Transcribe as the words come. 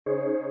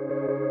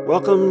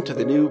Welcome to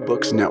the New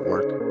Books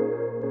Network.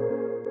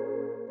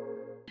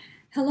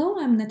 Hello,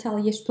 I'm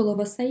Natalia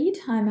Shpilova-Said.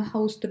 I'm a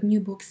host of New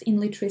Books in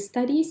Literary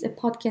Studies, a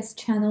podcast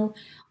channel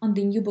on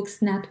the New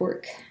Books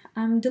Network.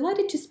 I'm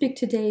delighted to speak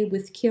today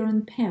with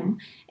Kieron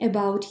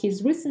about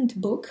his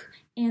recent book,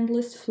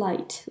 Endless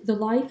Flight: The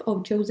Life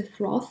of Joseph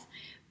Roth,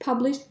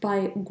 published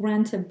by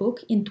Granta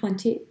book in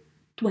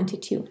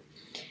 2022.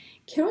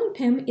 Kieron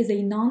Pym is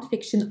a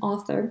non-fiction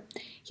author.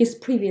 His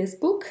previous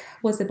book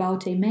was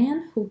about a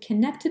man who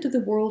connected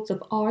the worlds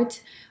of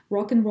art,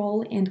 rock and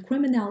roll, and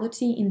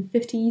criminality in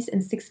 50s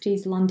and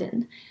 60s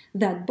London.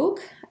 That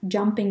book,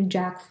 Jumping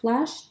Jack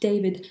Flash,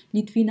 David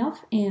Litvinov,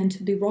 and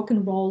the Rock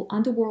and Roll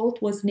Underworld,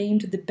 was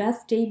named the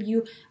best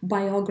debut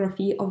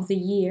biography of the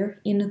year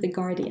in The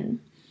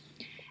Guardian.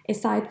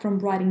 Aside from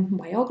writing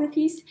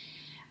biographies,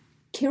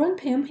 Kieron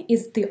Pym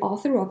is the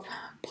author of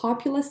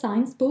popular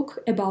science book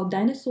about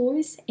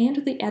dinosaurs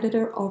and the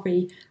editor of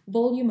a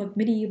volume of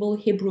medieval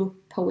Hebrew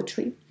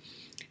poetry.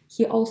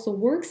 He also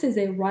works as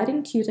a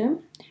writing tutor,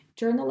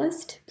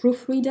 journalist,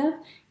 proofreader,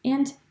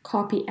 and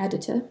copy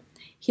editor.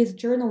 His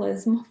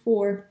journalism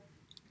for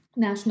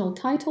national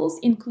titles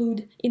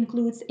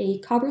includes a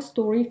cover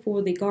story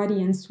for The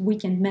Guardian's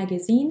Weekend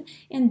magazine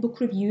and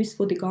book reviews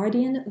for The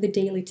Guardian, The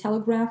Daily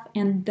Telegraph,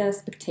 and The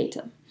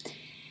Spectator.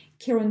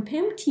 Kieron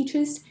Pym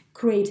teaches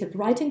creative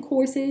writing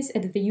courses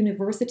at the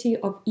University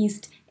of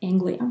East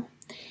Anglia.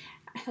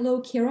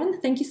 Hello,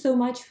 Kieron. Thank you so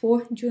much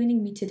for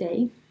joining me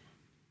today.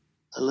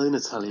 Hello,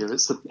 Natalia.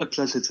 It's a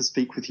pleasure to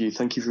speak with you.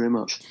 Thank you very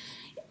much.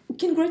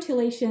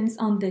 Congratulations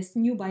on this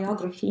new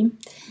biography.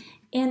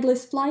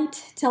 Endless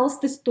Flight tells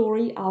the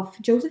story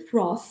of Joseph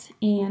Roth,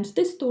 and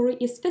this story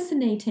is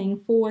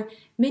fascinating for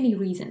many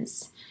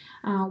reasons.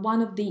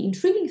 One of the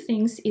intriguing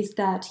things is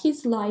that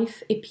his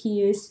life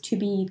appears to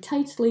be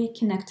tightly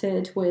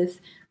connected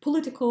with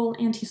political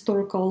and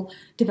historical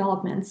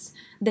developments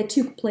that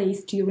took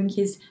place during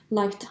his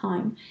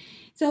lifetime.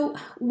 So,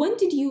 when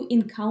did you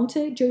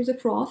encounter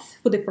Joseph Roth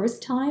for the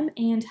first time,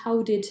 and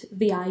how did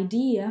the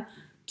idea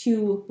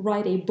to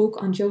write a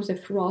book on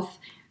Joseph Roth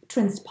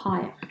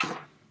transpire?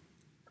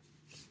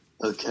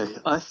 Okay,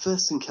 I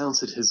first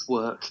encountered his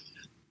work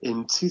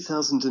in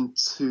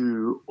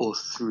 2002 or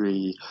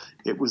 3.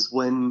 It was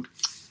when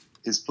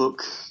his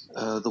book,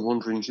 The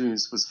Wandering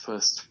Jews, was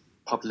first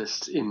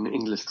published in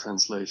English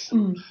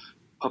translation,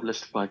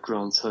 published by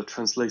Granta,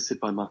 translated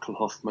by Michael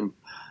Hoffman.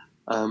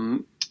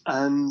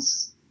 And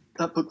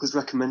that book was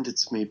recommended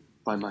to me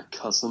by my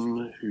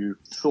cousin, who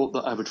thought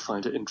that I would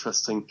find it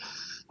interesting.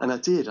 And I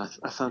did.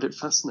 I found it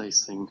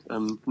fascinating,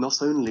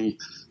 not only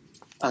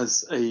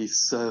as a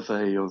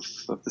survey of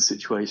the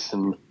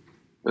situation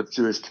of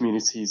Jewish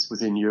communities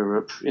within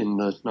Europe in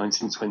the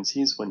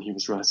 1920s when he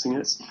was writing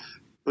it,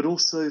 but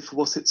also for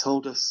what it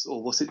told us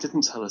or what it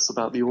didn't tell us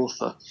about the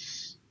author.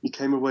 You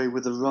came away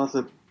with a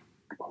rather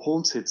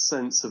haunted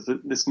sense of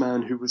this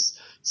man who was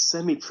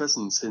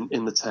semi-present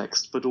in the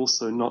text, but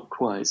also not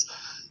quite.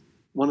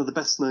 One of the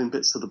best-known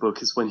bits of the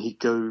book is when he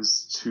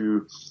goes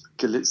to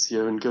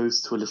Galicia and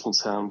goes to a little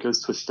town,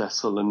 goes to a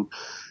shtetl, and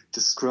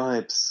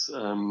describes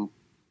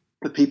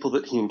the people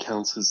that he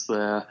encounters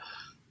there,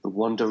 the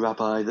Wonder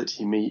Rabbi that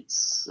he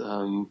meets,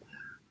 the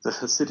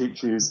Hasidic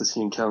Jews that he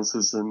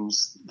encounters, and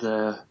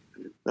their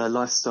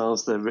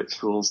lifestyles, their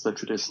rituals, their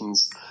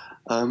traditions.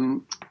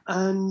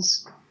 And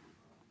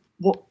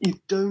what you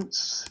don't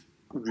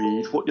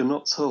read, what you're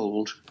not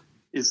told,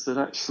 is that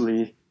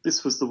actually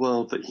this was the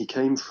world that he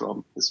came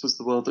from. This was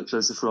the world that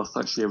Joseph Roth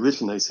actually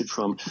originated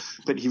from.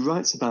 But he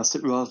writes about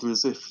it rather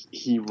as if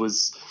he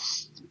was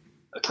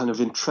a kind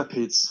of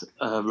intrepid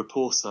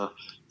reporter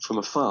from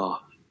afar,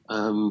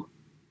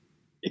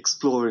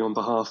 exploring on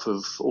behalf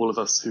of all of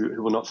us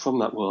who were not from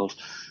that world,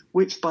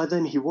 which by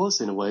then he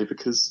was in a way,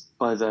 because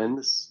by then,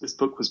 this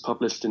book was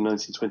published in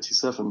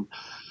 1927,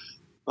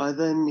 by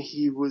then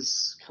he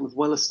was kind of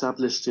well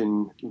established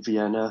in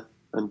Vienna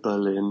and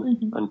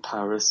Berlin and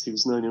Paris. He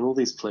was known in all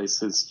these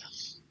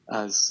places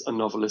as a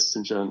novelist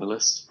and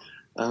journalist.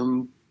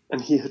 And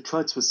he had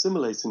tried to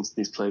assimilate into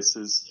these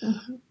places.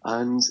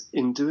 And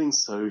in doing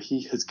so,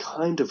 he had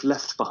kind of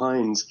left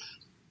behind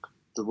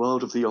the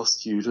world of the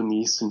Ostjude and the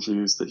Eastern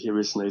Jews that he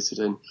originated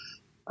in.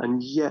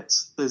 And yet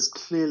there's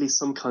clearly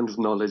some kind of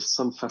knowledge,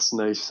 some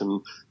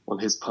fascination on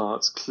his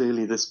part.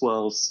 Clearly this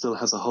world still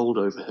has a hold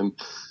over him.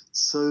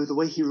 So the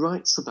way he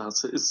writes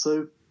about it is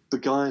so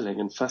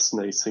beguiling and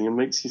fascinating and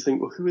makes you think,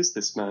 well, who is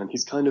this man?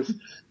 He's kind of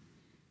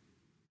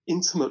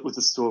intimate with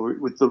the story,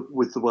 with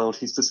the world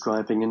he's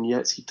describing, and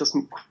yet he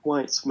doesn't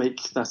quite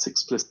make that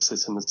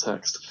explicit in the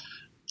text.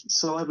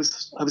 So I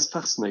was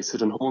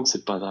fascinated and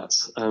haunted by that.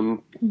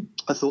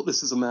 I thought,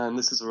 this is a man,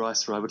 this is a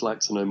writer I would like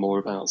to know more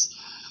about.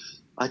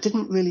 I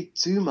didn't really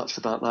do much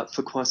about that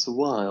for quite a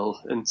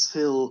while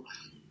until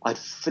I'd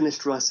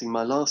finished writing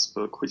my last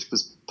book, which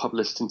was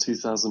published in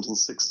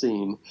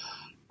 2016.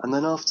 And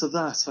then after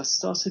that, I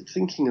started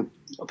thinking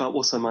about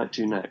what I might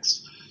do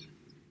next.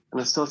 And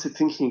I started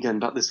thinking again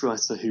about this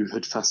writer who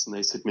had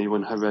fascinated me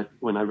when I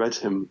read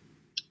him,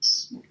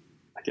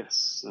 I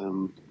guess,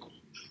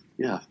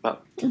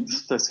 about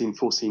 13,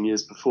 14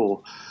 years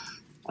before.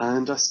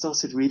 And I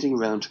started reading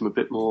around him a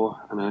bit more,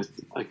 and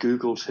I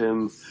Googled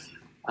him,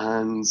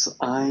 and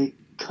I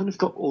kind of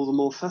got all the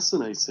more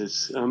fascinated.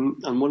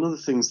 And one of the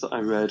things that I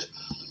read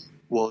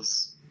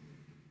was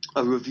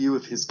a review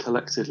of his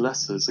collected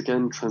letters,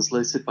 again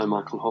translated by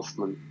Michael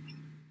Hoffman,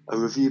 a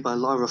review by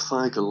Lara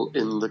Feigl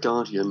in The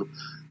Guardian,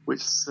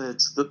 which said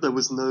that there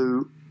was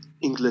no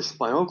English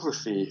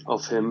biography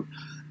of him,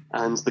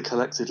 and the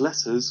collected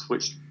letters,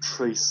 which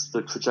trace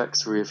the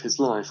trajectory of his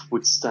life,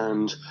 would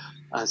stand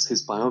as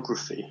his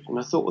biography. And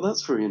I thought, well,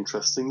 that's very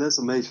interesting. There's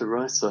a major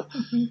writer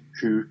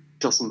who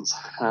doesn't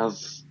have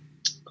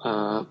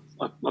a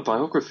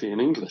biography in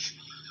English.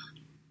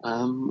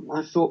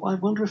 I thought, I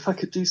wonder if I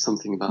could do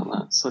something about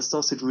that. So I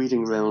started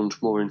reading around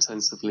more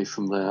intensively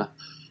from there.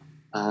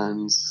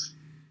 And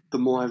the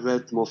more I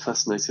read, the more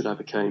fascinated I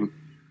became.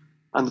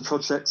 And the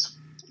project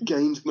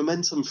gained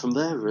momentum from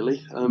there,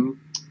 really. And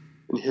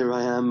here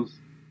I am,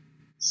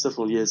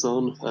 several years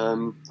on.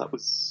 That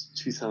was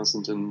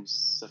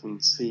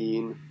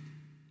 2017.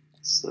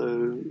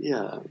 So,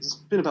 yeah, it's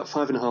been about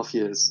 5.5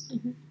 years.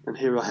 And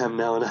here I am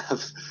now, and I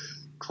have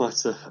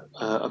quite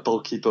a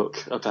bulky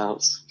book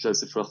about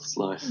Joseph Roth's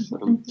life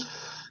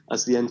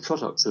as the end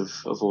product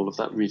of all of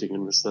that reading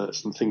and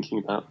research and thinking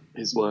about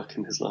his work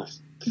and his life.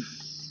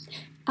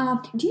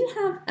 Do you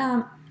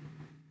have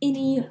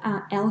any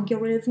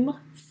algorithm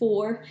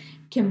for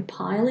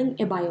compiling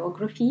a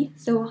biography?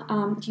 So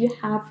do you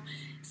have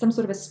some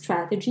sort of a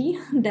strategy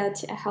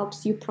that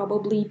helps you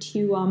probably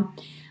to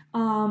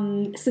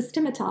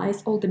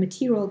systematize all the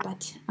material,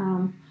 but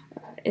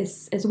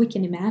as we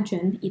can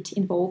imagine, it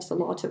involves a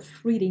lot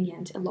of reading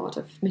and a lot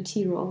of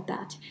material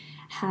that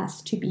has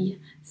to be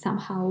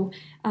somehow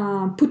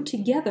put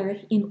together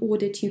in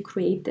order to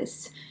create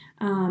this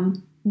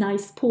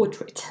nice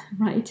portrait,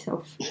 right,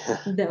 of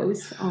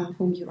those on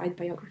whom you write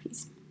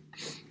biographies.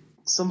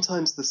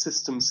 Sometimes the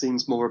system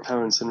seems more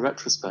apparent in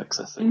retrospect,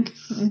 I think.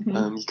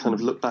 You kind of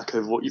look back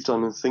over what you've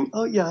done and think,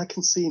 oh, yeah, I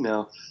can see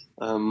now,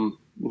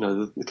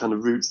 the kind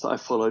of routes that I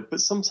followed. But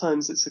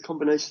sometimes it's a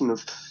combination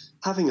of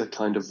having a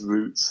kind of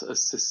route, a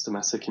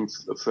systematic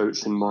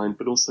approach in mind,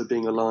 but also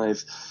being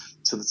alive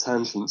to the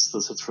tangents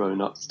that are thrown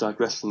up, the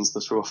digressions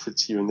that are offered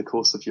to you in the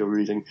course of your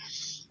reading,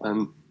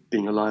 and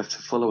being alive to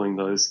following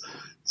those.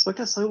 So I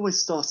guess I always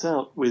start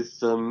out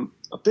with a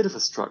bit of a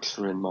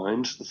structure in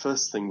mind. The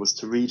first thing was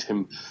to read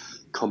him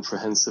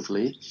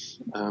comprehensively,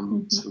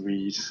 to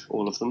read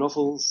all of the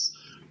novels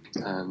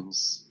and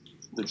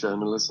the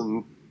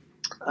journalism,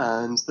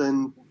 and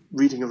then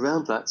reading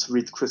around that to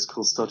read the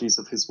critical studies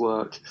of his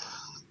work,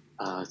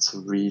 to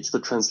read the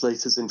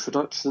translators'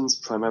 introductions,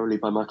 primarily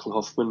by Michael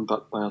Hoffman,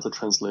 but by other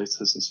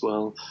translators as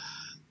well,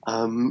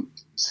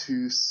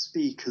 to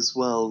speak as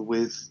well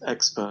with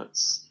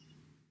experts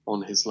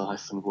on his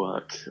life and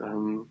work.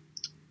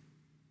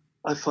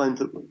 I find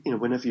that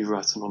whenever you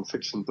write a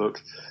non-fiction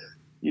book,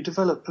 you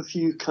develop a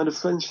few kind of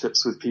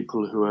friendships with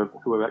people who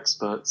are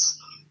experts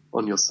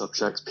on your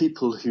subject,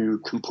 people who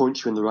can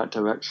point you in the right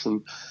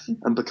direction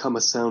and become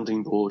a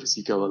sounding board as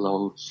you go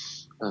along.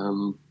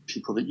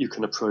 People that you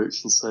can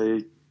approach and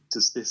say,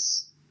 does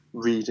this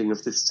reading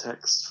of this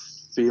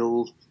text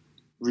feel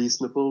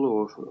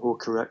reasonable or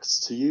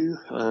correct to you?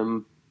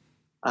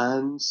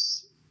 And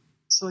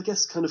so I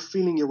guess kind of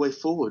feeling your way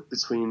forward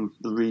between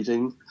the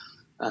reading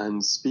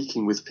and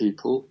speaking with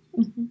people.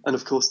 And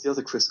of course, the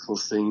other critical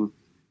thing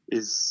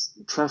is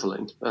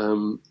traveling,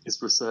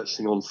 is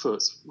researching on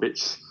foot,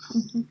 which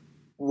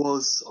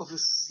was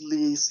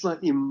obviously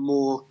slightly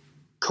more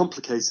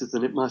complicated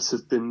than it might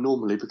have been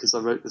normally because I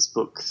wrote this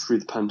book through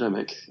the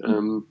pandemic.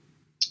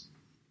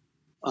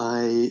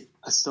 I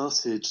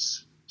started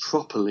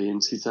properly in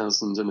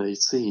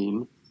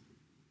 2018,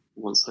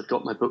 once I'd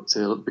got my book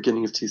deal at the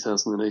beginning of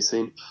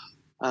 2018.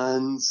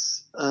 And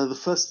the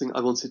first thing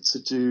I wanted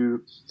to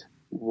do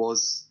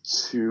was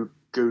to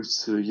go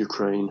to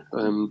Ukraine,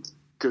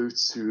 go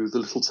to the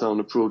little town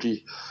of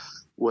Brody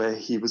where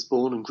he was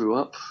born and grew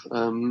up.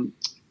 And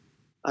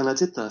I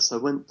did that. So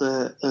I went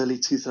there early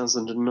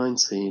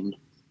 2019.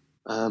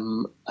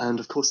 And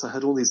of course, I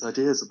had all these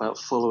ideas about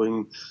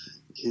following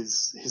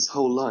his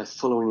whole life,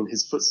 following in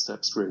his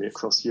footsteps, really,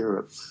 across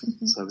Europe.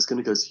 So I was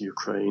going to go to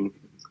Ukraine,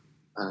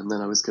 and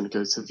then I was going to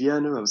go to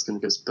Vienna, I was going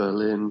to go to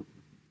Berlin,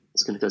 I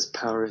was going to go to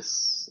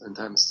Paris and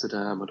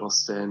Amsterdam and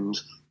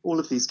Ostend, all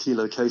of these key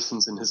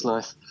locations in his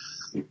life.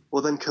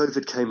 Well, then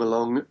COVID came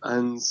along,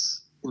 and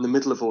in the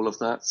middle of all of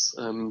that,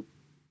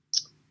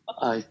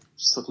 I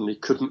suddenly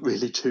couldn't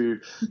really do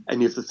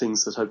any of the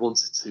things that I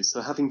wanted to.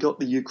 So having got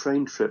the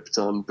Ukraine trip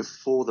done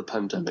before the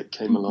pandemic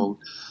came along,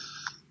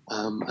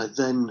 I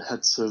then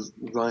had to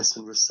write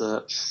and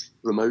research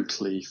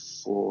remotely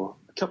for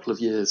a couple of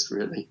years,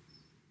 really.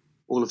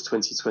 All of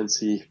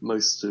 2020,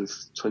 most of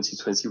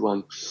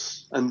 2021.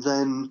 And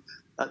then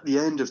at the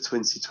end of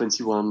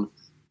 2021,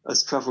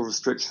 as travel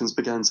restrictions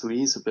began to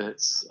ease a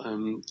bit,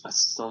 I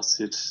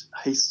started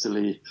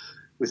hastily,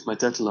 with my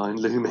deadline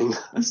looming,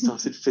 I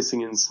started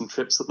fitting in some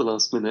trips at the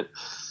last minute.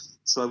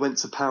 So I went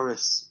to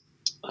Paris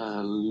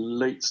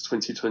late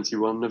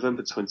 2021,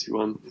 November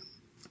 21.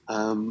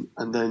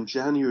 And then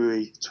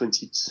January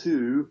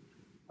 22,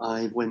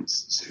 I went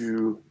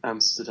to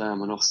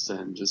Amsterdam and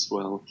Ostend as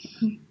well,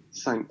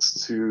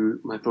 thanks to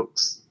my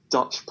book's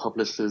Dutch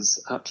publishers,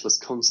 Atlas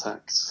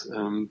Contact,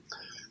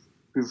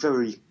 who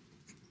very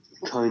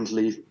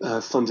kindly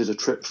funded a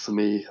trip for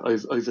me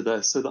over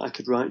there so that I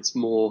could write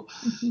more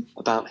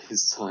about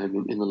his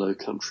time in the Low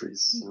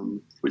Countries,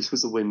 which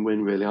was a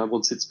win-win, really. I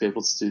wanted to be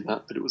able to do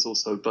that, but it was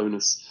also a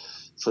bonus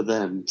for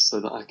them so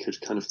that I could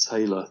kind of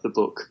tailor the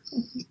book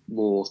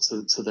more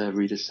to their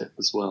readership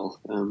as well.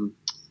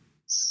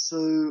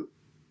 So,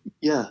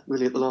 yeah,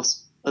 really at the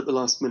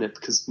last minute,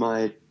 because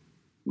my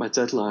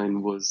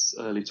deadline was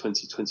early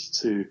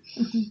 2022.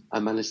 I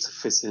managed to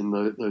fit in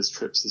those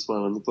trips as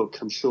well, and the book,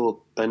 I'm sure,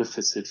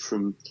 benefited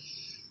from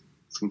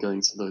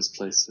going to those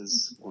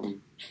places.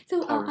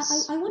 So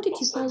Paris, I wanted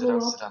to follow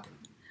up.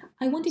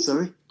 I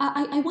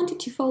wanted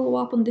to follow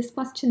up on this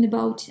question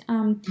about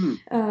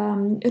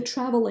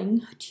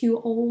traveling to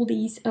all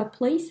these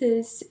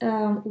places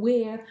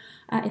where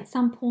at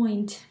some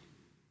point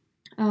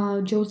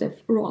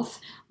Joseph Roth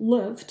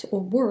lived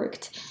or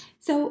worked.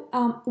 So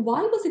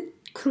why was it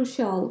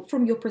crucial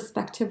from your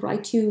perspective,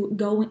 right, to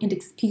go and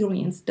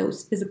experience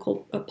those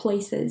physical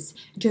places,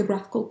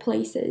 geographical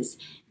places?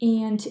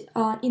 And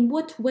in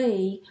what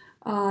way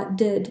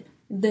did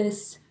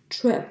this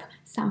trip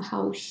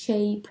somehow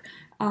shape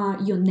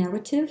your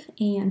narrative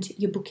and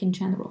your book in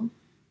general?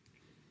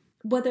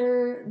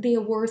 Whether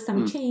there were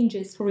some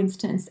changes, for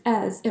instance,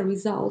 as a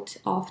result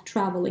of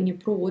traveling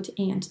abroad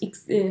and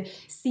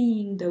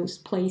seeing those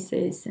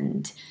places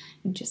and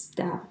just,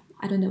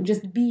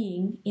 just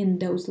being in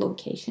those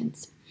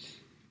locations.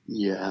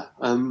 Yeah.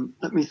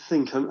 Let me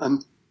think.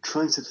 I'm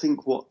trying to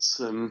think what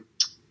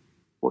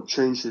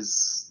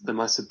changes there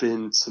might have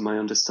been to my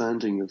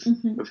understanding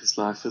of his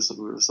life as a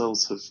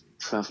result of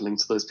traveling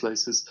to those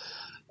places.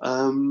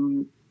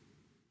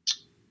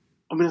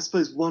 I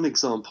suppose one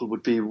example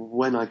would be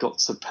when I got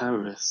to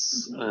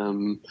Paris.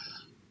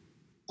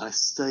 I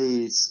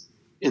stayed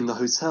in the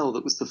hotel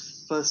that was the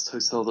first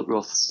hotel that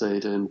Roth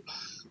stayed in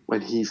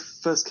when he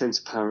first came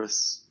to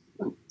Paris,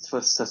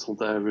 first settled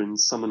there in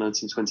summer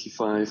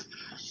 1925.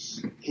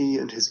 He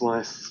and his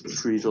wife,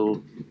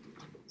 Friedel,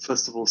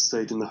 first of all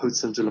stayed in the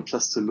Hôtel de la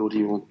Place de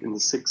l'Odéon in the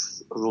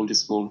 6th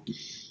arrondissement.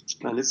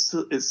 And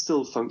it's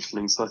still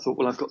functioning, so I thought,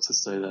 well, I've got to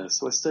stay there.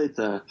 So I stayed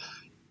there.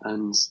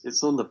 And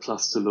it's on the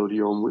Place de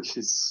l'Odéon, which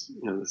is,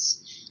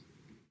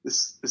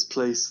 this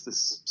place,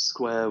 this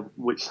square,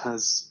 which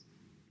has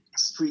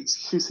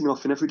streets shooting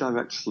off in every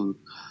direction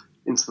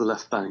into the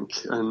left bank.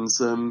 And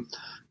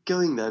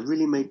going there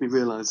really made me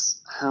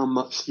realise how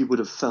much he would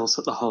have felt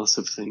at the heart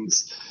of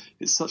things.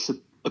 It's such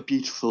a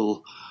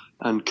beautiful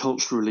and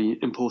culturally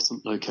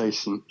important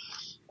location.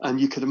 And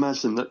you could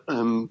imagine that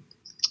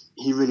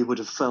he really would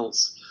have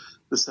felt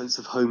the sense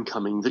of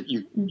homecoming that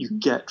you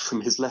get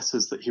from his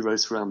letters that he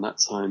wrote around that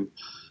time.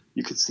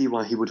 You could see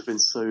why he would have been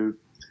so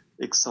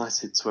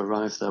excited to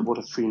arrive there. What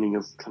a feeling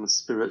of kind of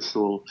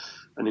spiritual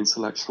and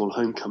intellectual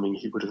homecoming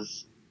he would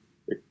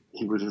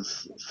have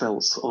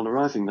felt on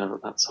arriving there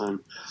at that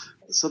time.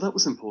 So that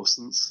was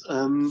important.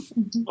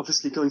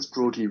 Obviously, going to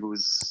Brody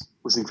was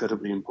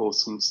incredibly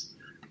important.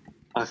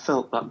 I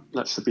felt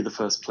that should be the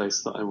first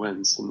place that I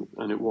went,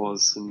 and it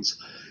was. And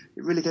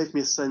it really gave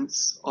me a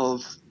sense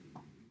of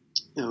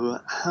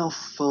how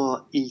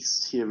far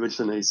east he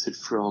originated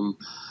from,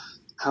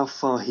 how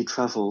far he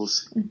travelled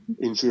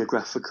in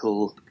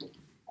geographical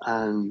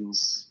and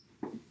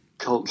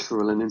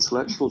cultural and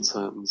intellectual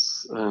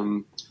terms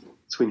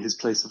between his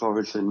place of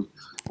origin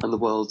and the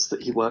worlds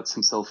that he worked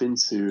himself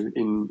into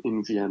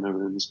in Vienna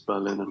and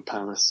Berlin and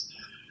Paris.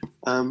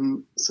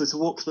 So to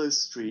walk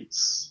those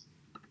streets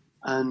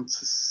and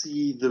to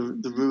see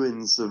the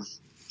ruins of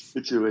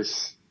the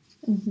Jewish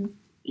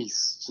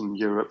Eastern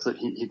Europe that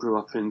he grew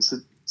up in,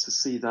 to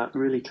see that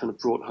really kind of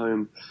brought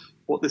home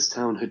what this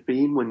town had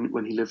been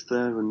when he lived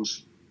there, and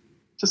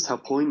just how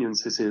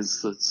poignant it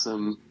is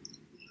that,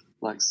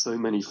 like so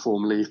many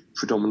formerly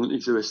predominantly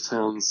Jewish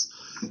towns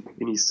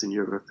in Eastern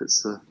Europe,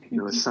 it's a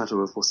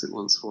shadow of what it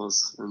once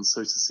was. And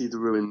so to see the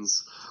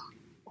ruins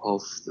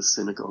of the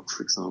synagogue,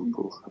 for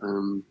example,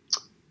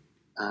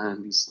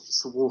 and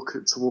to walk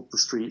the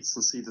streets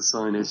and see the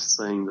signage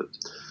saying that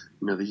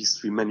there used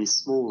to be many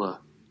smaller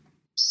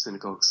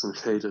synagogues and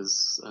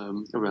cheders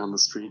around the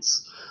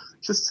streets,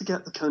 just to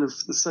get the kind of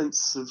the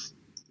sense of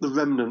the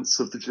remnants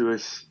of the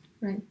Jewish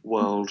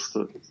world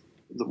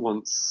that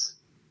once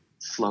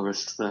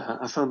flourished there.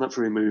 I found that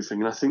very moving,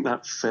 and I think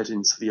that fed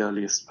into the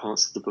earliest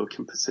parts of the book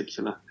in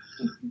particular.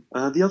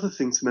 The other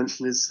thing to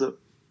mention is that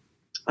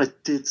I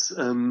did,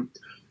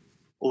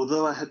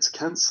 although I had to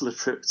cancel a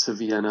trip to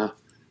Vienna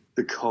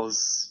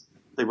because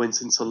they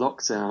went into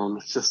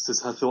lockdown just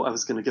as I thought I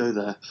was going to go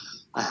there,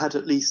 I had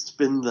at least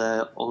been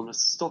there on a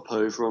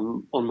stopover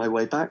on my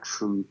way back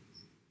from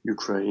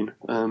Ukraine.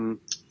 And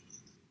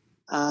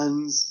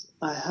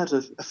I had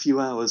a few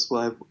hours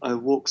where I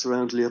walked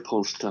around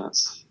Leopoldstadt,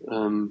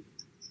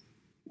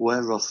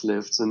 where Roth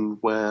lived, and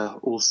where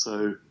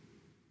also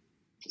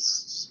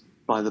just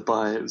by the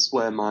by, it was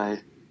where my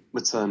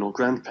maternal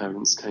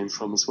grandparents came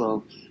from as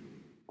well.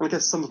 And I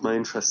guess some of my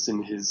interest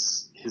in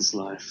his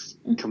life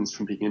comes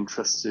from being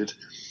interested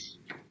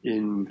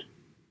in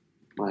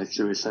my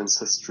Jewish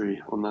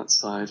ancestry on that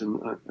side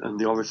and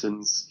the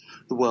origins,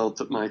 the world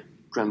that my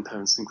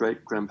grandparents and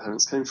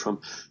great-grandparents came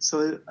from.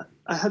 So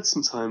I had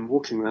some time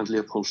walking around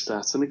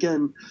Leopoldstadt, and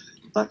again,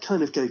 that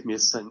kind of gave me a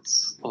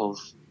sense of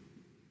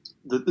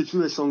the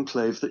Jewish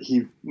enclave that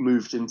he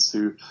moved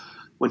into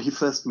when he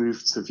first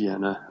moved to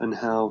Vienna, and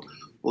how,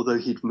 although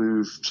he'd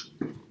moved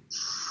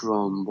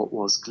from what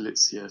was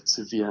Galicia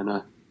to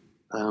Vienna,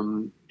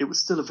 it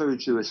was still a very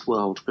Jewish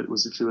world, but it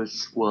was a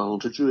Jewish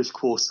world, a Jewish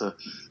quarter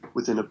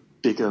within a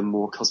bigger,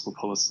 more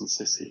cosmopolitan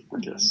city, I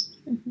guess.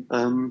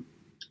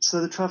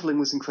 So the travelling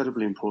was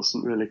incredibly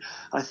important, really.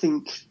 I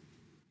think,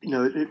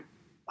 it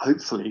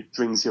hopefully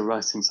brings your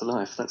writing to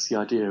life. That's the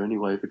idea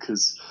anyway,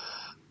 because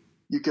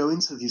you go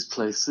into these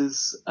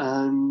places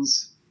and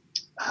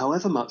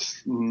however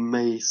much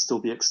may still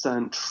be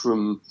extant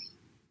from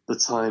the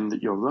time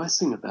that you're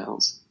writing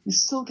about, you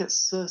still get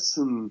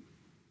certain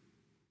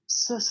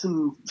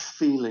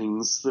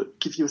feelings that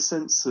give you a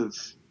sense of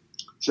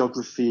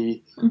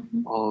geography,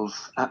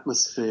 of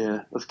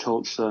atmosphere, of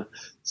culture.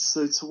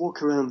 So to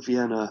walk around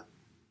Vienna,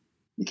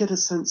 you get a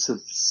sense of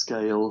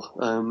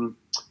scale.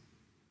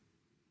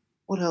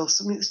 What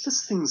else? I mean, it's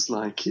just things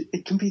like,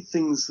 it can be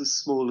things as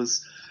small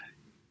as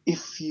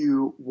if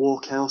you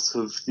walk out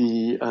of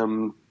the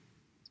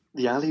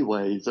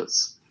alleyway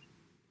that's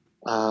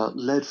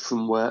led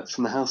from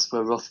the house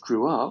where Roth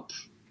grew up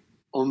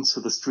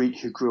onto the street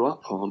he grew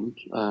up on,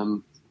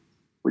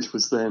 which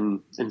was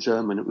then, in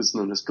German, it was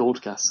known as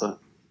Goldgasse.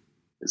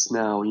 It's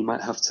now, you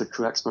might have to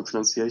correct my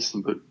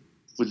pronunciation, but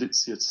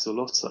Volitiert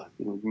Solotta,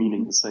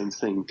 meaning the same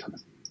thing, kind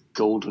of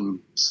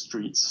golden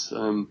streets.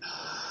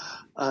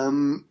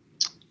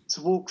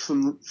 To walk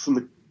from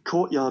the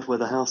courtyard where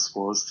the house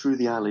was through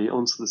the alley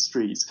onto the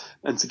street,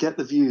 and to get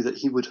the view that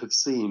he would have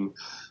seen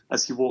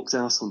as he walked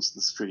out onto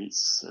the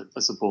streets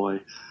as a boy,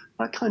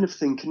 that kind of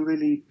thing can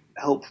really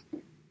help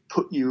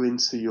put you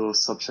into your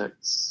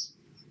subject's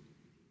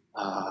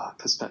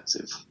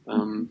perspective.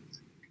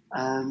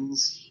 And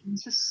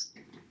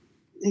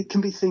it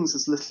can be things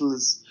as little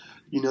as,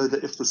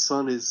 that if the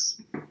sun is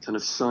kind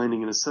of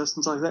shining in a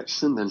certain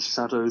direction, then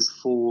shadows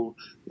fall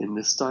in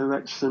this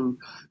direction.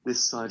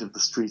 This side of the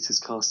street is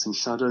cast in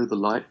shadow. The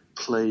light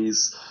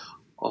plays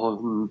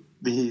on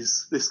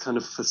this kind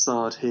of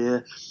facade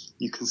here.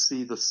 You can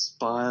see the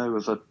spire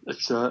of a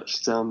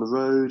church down the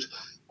road.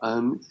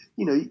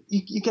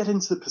 You get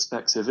into the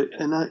perspective,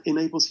 and that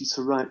enables you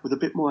to write with a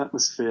bit more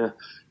atmosphere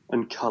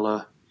and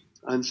colour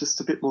and just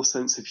a bit more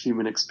sense of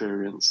human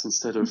experience,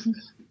 instead of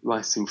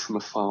writing from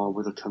afar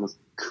with a kind of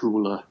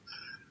cooler,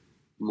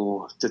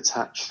 more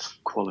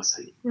detached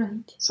quality.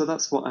 Right. So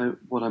that's what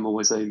I'm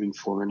always aiming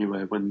for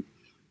anyway when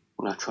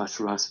I try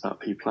to write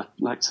about people. I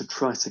like to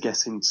try to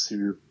get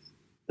into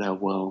their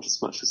world as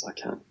much as I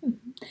can.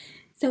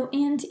 So,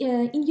 and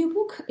in your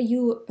book,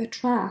 you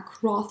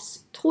track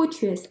Roth's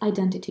tortuous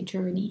identity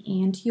journey,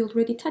 and you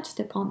already touched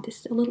upon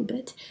this a little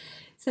bit.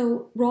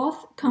 So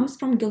Roth comes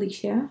from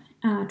Galicia,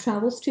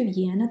 travels to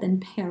Vienna, then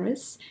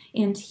Paris,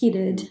 and he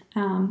did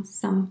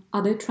some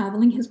other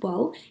traveling as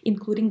well,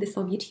 including the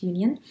Soviet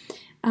Union.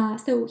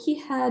 So he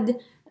had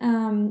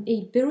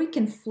a very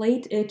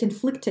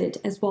conflicted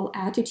as well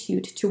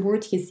attitude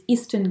toward his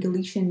Eastern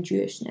Galician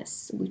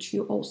Jewishness, which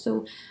you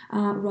also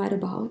write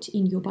about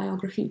in your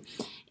biography.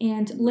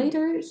 And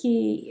later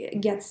he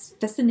gets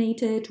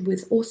fascinated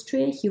with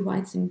Austria. He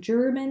writes in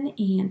German,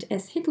 and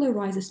as Hitler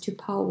rises to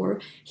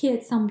power, he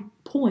at some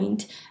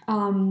point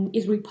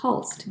is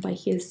repulsed by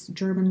his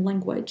German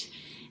language.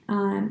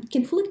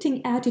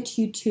 Conflicting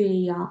attitude to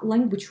a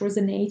language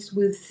resonates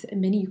with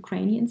many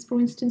Ukrainians,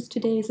 for instance,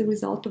 today as a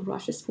result of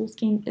Russia's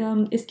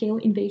full-scale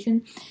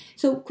invasion.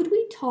 So could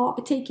we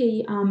take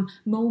a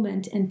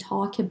moment and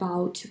talk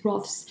about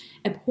Roth's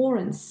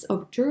abhorrence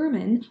of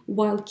German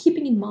while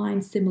keeping in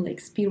mind similar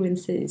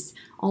experiences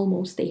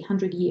almost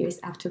 100 years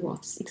after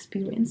Roth's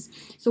experience?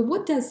 So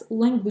what does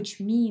language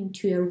mean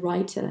to a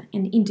writer,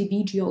 an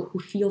individual who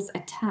feels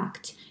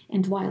attacked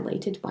and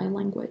violated by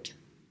language?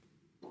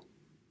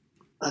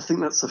 I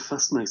think that's a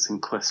fascinating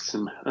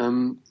question.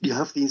 You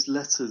have these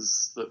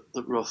letters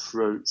that Roth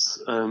wrote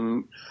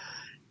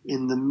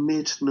in the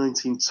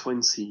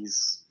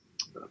mid-1920s,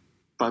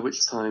 by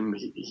which time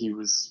he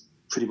was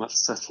pretty much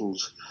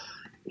settled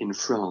in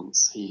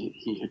France.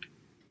 He had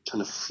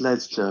kind of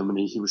fled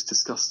Germany. He was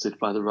disgusted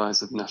by the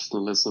rise of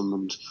nationalism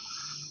and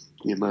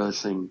the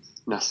emerging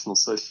National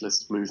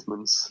Socialist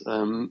movements.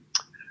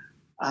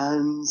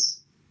 And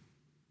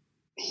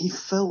he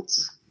felt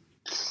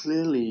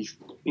clearly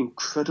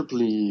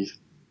incredibly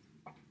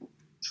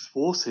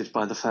thwarted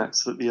by the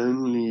fact that the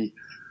only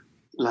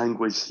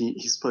language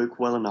he spoke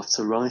well enough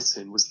to write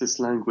in was this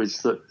language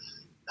that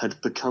had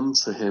become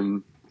to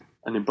him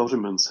an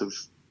embodiment of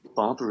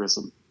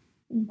barbarism.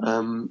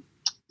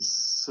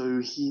 So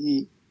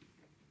he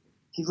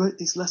wrote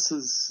these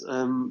letters.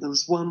 There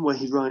was one where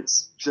he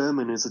writes,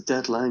 "German is a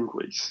dead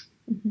language."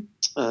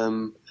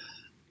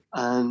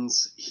 And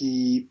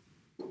he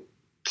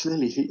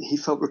clearly he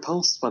felt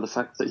repulsed by the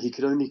fact that he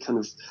could only kind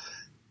of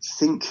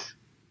think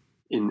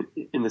in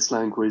this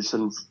language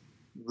and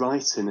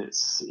write in it.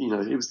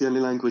 It was the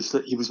only language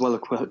that he was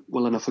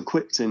well enough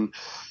equipped in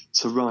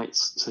to write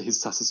to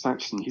his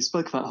satisfaction. He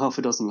spoke about half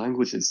a dozen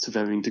languages to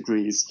varying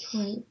degrees,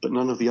 right. but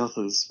none of the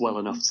others well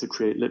enough to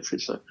create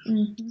literature.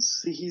 Mm-hmm.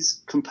 So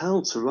he's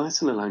compelled to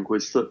write in a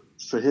language that,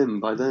 for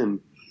him, by then,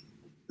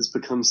 has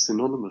become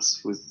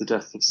synonymous with the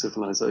death of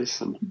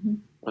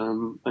civilization.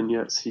 Mm-hmm. And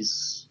yet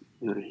it's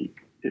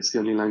the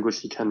only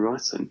language he can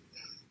write in.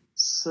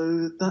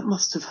 So that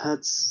must have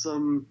had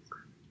some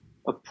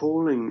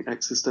appalling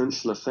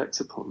existential effect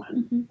upon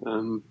him.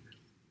 Mm-hmm.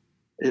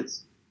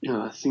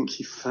 I think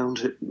he found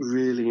it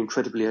really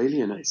incredibly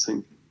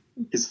alienating.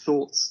 Mm-hmm. His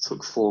thoughts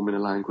took form in a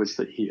language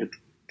that he had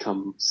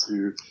come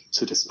to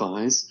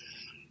despise.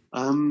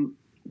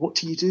 What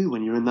do you do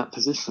when you're in that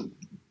position?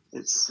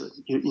 It's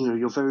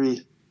your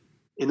very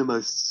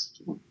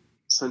innermost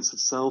sense of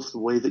self, the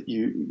way that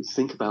you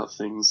think about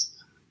things,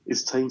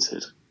 is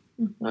tainted.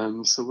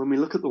 Mm-hmm. So when we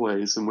look at the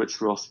ways in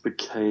which Roth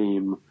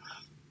became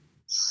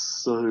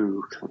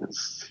so kind of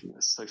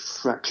so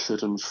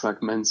fractured and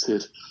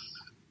fragmented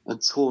and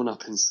torn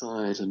up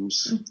inside and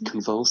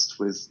convulsed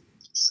with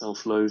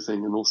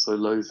self-loathing and also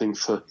loathing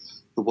for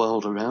the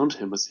world around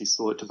him as he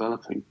saw it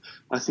developing,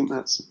 I think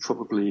that's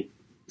probably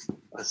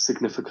a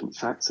significant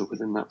factor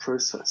within that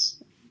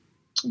process.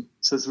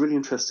 So it's a really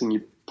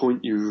interesting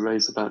point you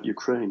raise about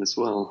Ukraine as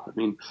well. I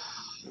mean,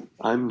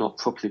 I'm not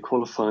properly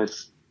qualified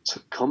to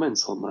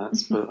comment on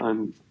that, but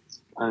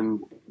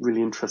I'm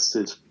really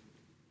interested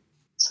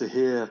to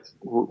hear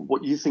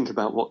what you think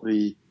about what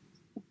the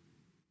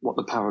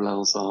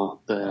parallels are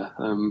there,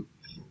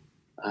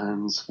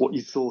 and what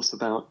you thought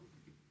about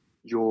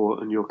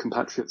your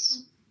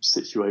compatriots'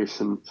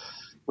 situation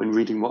when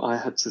reading what I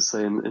had to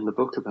say in the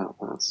book about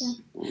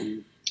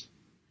that.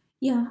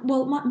 Yeah,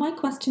 well, my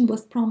question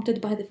was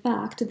prompted by the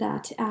fact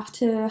that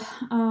after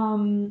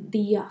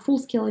the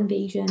full-scale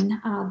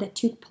invasion that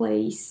took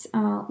place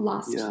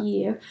last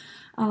year,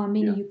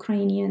 many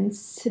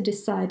Ukrainians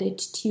decided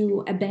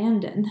to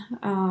abandon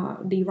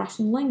the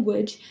Russian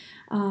language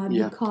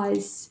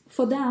because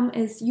for them,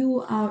 as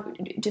you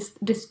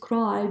just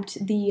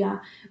described the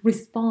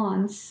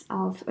response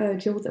of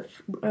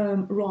Joseph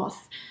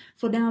Roth,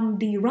 for them,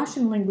 the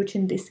Russian language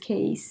in this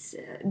case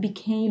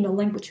became a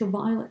language of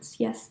violence.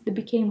 Yes, it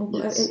became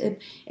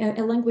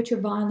a language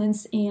of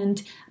violence,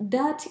 and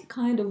that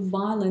kind of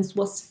violence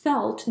was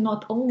felt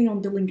not only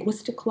on the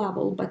linguistic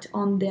level, but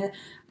on the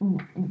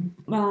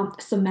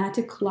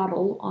somatic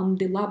level, on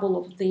the level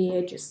of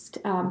their just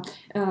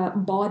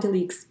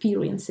bodily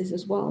experiences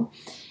as well.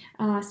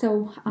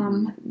 So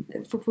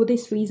for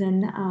this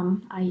reason,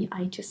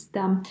 I just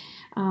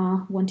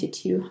wanted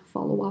to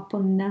follow up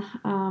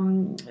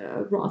on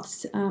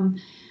Roth's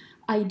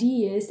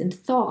ideas and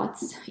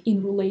thoughts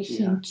in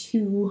relation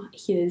to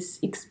his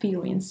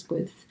experience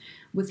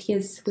with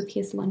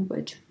his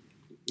language.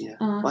 Yeah,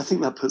 I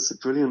think that puts it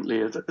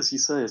brilliantly. As you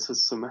say, at a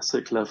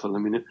somatic level. I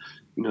mean,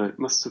 it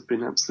must have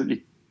been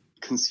absolutely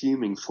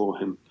consuming for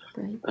him.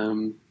 Right.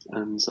 And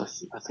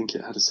I think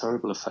it had a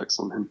terrible effect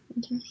on him.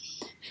 Okay.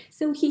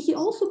 So he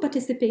also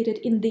participated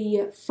in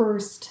the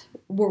First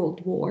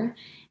World War,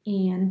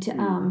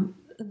 and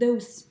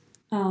those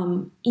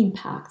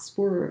impacts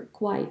were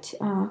quite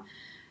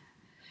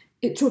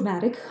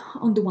traumatic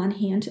on the one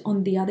hand.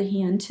 On the other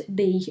hand,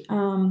 they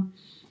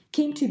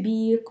came to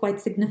be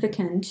quite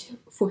significant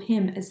for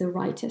him as a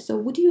writer. So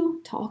would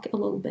you talk a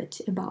little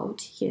bit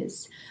about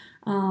his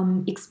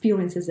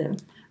experience as a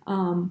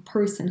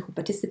person who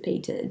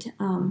participated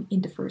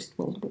in the First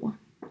World War?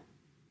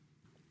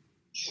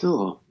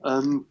 Sure.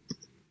 I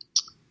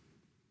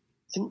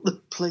think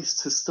the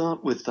place to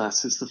start with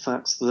that is the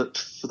fact that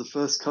for the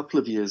first couple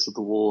of years of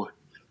the war,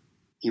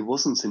 he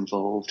wasn't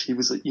involved. He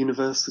was at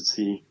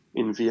university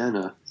in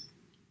Vienna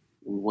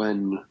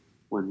when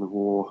the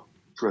war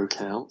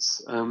broke out.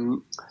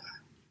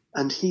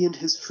 And he and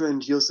his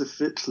friend Josef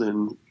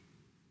Witlin,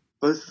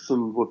 both of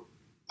them were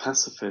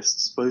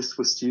pacifists, both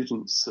were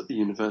students at the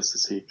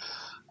university,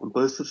 and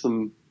both of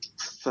them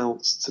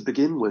felt to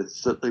begin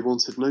with that they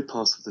wanted no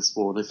part of this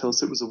war. They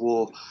felt it was a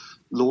war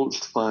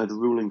launched by the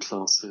ruling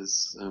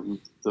classes,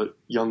 that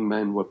young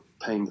men were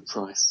paying the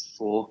price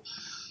for,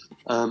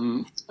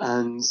 and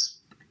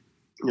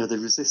they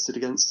resisted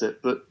against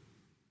it. But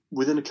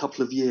within a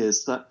couple of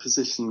years, that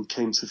position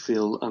came to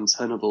feel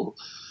untenable.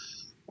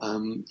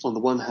 On the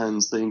one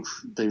hand,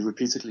 they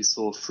repeatedly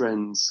saw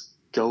friends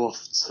go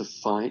off to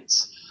fight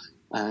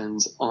and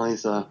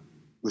either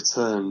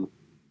return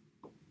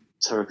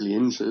terribly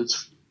injured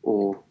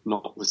or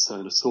not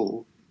return at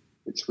all,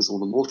 which was all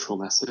the more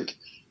traumatic.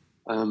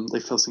 They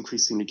felt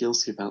increasingly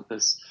guilty about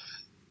this.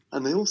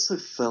 And they also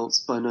felt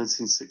by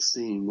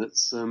 1916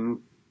 that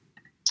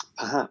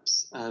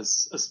perhaps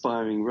as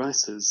aspiring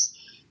writers,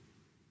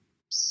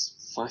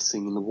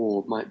 fighting in the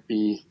war might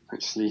be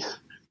actually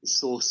the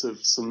source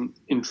of some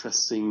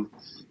interesting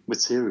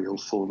material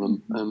for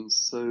them.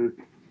 So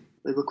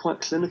they were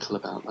quite clinical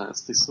about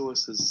that. They saw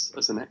us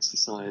as an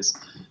exercise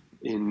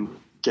in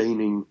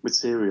gaining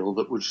material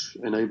that would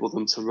enable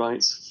them to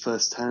write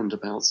firsthand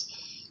about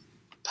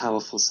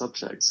powerful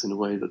subjects in a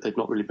way that they'd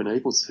not really been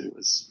able to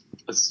as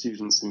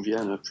students in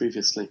Vienna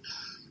previously.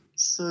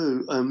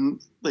 So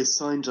they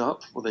signed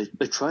up, or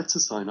they tried to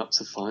sign up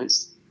to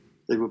fights.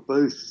 They were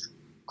both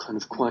kind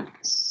of quite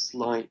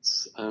slight,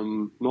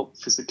 not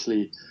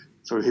physically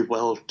very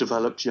well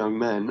developed young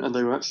men, and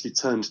they were actually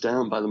turned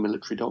down by the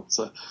military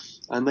doctor,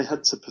 and they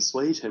had to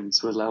persuade him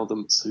to allow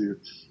them to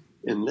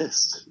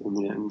enlist in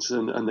the end,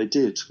 and they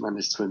did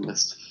manage to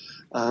enlist.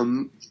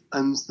 And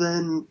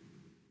then,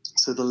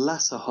 so the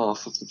latter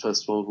half of the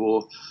First World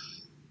War,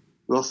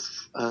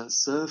 Roth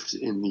served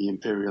in the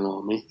Imperial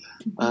Army.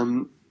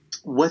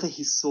 Whether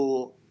he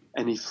saw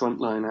any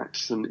frontline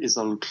action is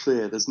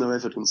unclear. There's no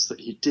evidence that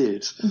he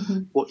did.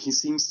 What he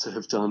seems to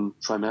have done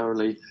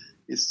primarily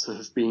is to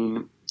have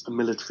been a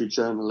military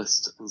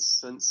journalist and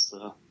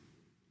censor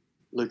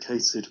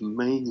located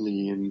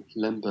mainly in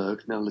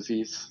Lemberg, now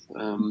Lviv.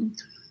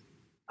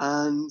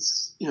 And,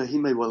 he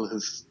may well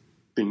have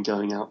been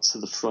going out to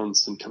the front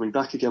and coming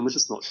back again. We're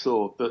just not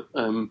sure. But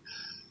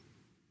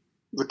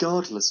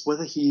regardless,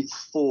 whether he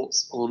fought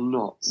or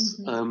not,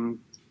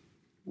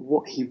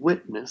 what he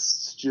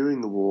witnessed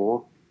during the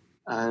war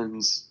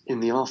and in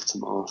the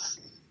aftermath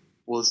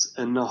was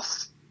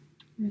enough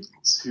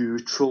to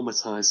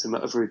traumatize him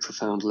at a very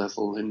profound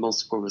level in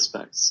multiple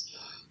respects.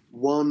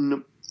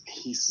 One,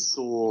 he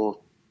saw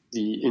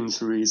the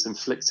injuries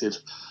inflicted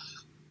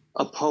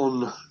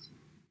upon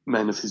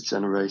men of his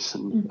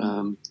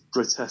generation,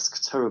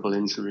 grotesque, terrible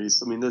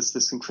injuries. I mean, there's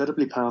this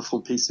incredibly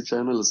powerful piece of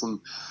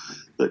journalism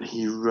that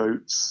he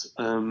wrote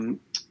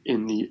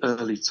in the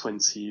early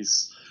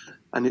 20s,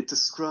 and it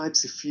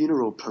describes a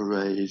funeral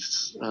parade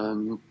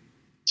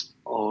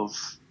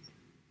of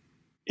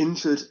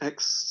injured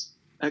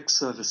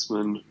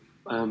ex-servicemen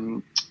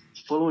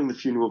following the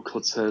funeral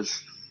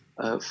cortege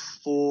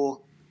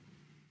for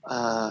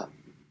a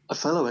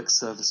fellow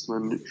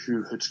ex-serviceman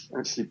who had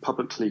actually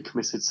publicly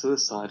committed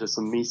suicide at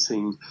a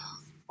meeting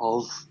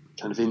of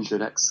kind of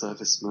injured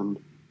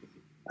ex-servicemen.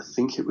 I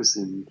think it was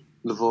in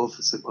Lvov,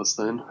 as it was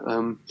then.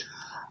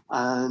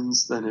 And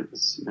then it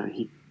was,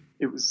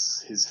 it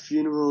was his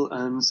funeral,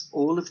 and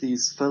all of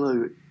these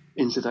fellow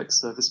injured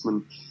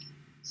ex-servicemen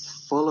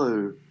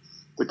follow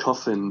the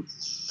coffin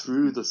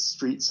through the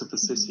streets of the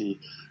city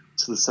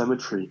to the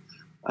cemetery.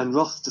 And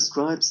Roth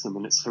describes them,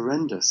 and it's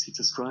horrendous. He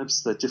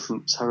describes their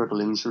different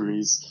terrible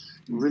injuries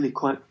in really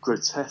quite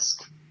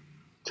grotesque,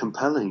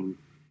 compelling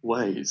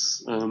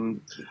ways.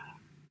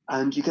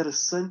 And you get a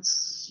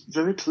sense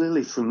very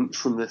clearly from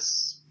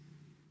this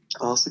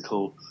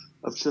article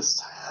of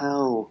just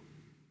how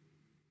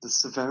the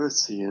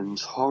severity and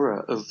horror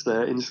of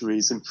their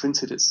injuries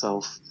imprinted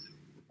itself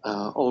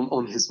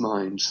on his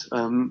mind.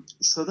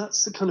 So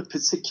that's the kind of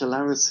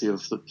particularity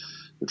of the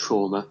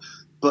trauma.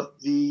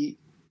 But the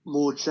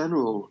more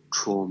general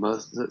trauma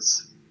that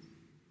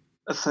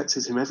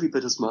affected him every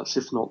bit as much,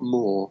 if not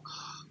more,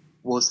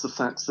 was the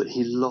fact that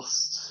he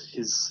lost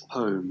his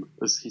home,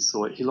 as he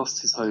saw it. He lost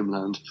his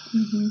homeland.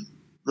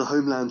 The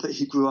homeland that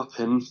he grew up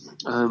in,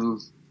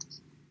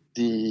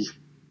 the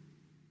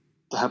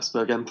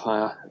Habsburg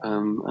Empire,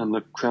 and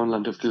the Crown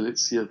Land of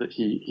Galicia that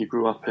he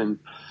grew up in,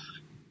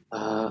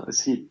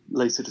 as he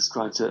later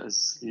described it,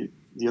 as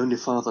the only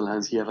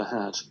fatherland he ever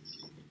had.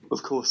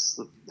 Of course,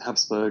 the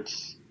Habsburg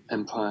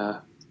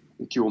Empire,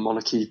 the dual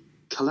monarchy,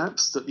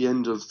 collapsed at the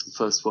end of the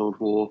First World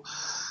War,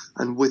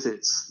 and with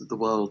it, the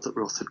world that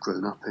Roth had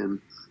grown up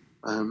in.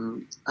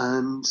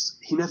 And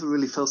he never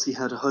really felt he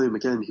had a home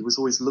again. He was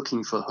always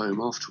looking for a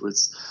home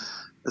afterwards.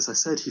 As I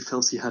said, he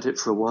felt he had it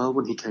for a while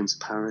when he came to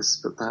Paris,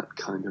 but that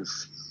kind of,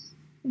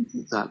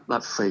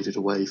 that faded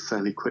away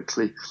fairly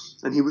quickly.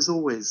 And he was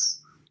always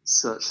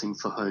searching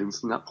for home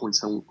from that point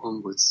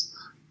onwards.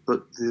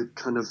 But the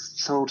kind of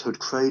childhood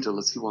cradle,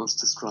 as he once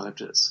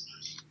described it,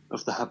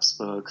 of the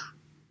Habsburg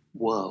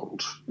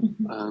world,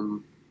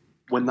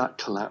 when that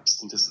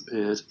collapsed and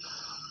disappeared,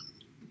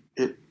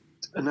 it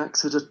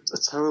enacted a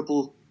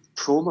terrible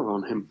trauma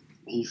on him.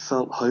 He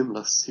felt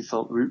homeless, he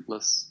felt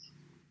rootless.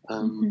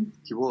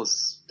 He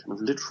was kind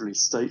of literally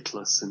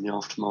stateless in the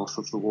aftermath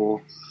of the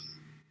war.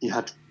 He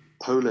had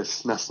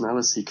Polish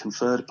nationality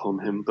conferred upon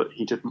him, but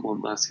he didn't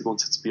want that. He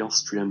wanted to be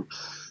Austrian,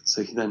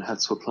 so he then had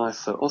to apply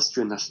for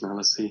Austrian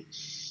nationality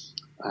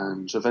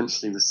and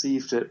eventually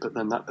received it, but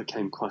then that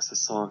became quite a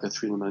saga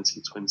through the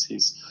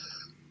 1920s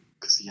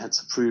because he had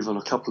to prove on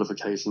a couple of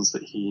occasions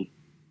that he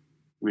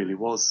really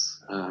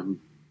was.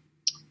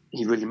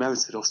 He really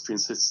merited Austrian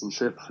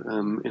citizenship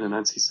in an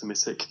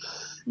anti-Semitic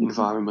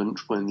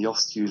environment when the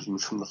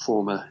Ostjuden from the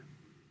former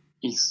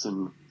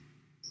eastern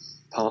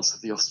parts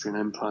of the Austrian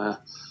Empire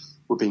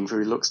were being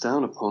very looked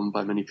down upon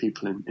by many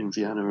people in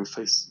Vienna and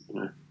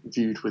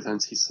viewed with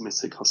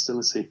anti-Semitic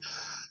hostility.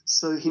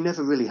 So he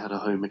never really had a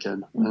home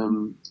again,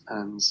 and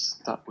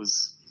that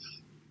was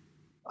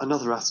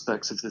another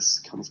aspect of this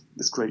kind of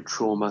this great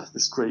trauma,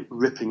 this great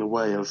ripping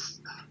away of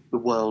the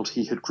world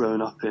he had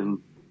grown up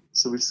in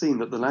So we've seen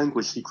that the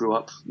language he grew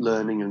up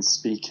learning and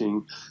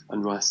speaking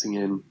and writing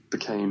in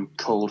became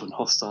cold and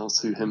hostile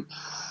to him,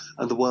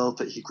 and the world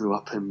that he grew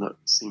up in that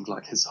seemed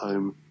like his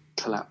home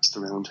collapsed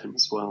around him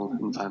as well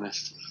and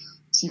vanished.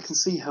 So you can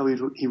see how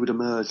he would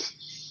emerge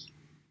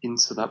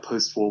into that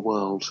post-war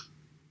world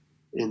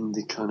in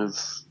the kind of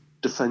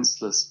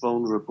defenseless,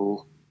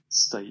 vulnerable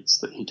state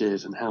that he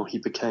did, and how he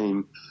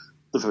became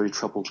the very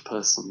troubled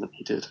person that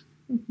he did.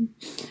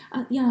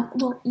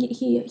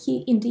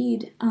 He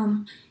indeed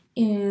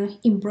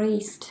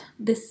embraced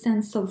this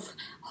sense of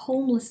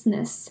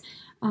homelessness,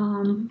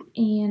 and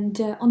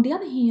on the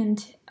other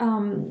hand,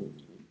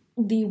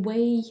 the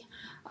way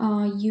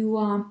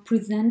you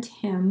present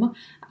him,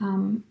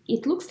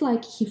 it looks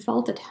like he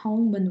felt at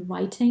home when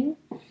writing,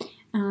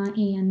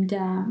 and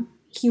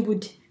he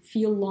would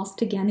feel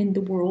lost again in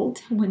the world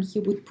when he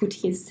would put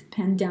his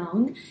pen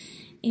down.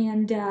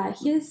 And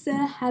his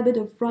habit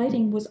of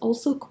writing was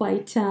also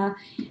quite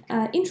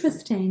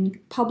interesting.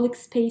 Public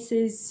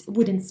spaces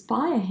would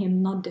inspire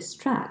him, not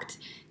distract.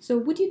 So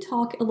would you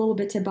talk a little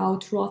bit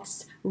about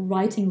Roth's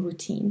writing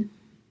routine?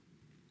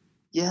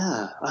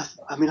 Yeah,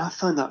 I mean, I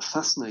find that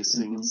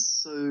fascinating and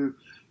so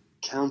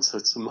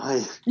counter to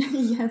my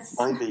Yes.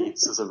 my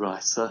needs as a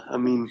writer. I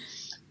mean,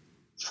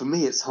 for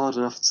me, it's hard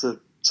enough to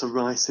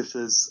write if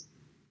there's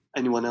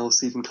anyone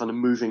else even kind of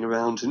moving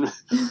around in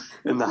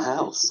the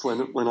house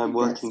when I'm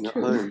working at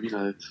home. You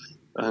know,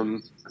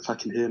 if I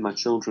can hear my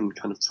children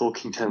kind of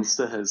talking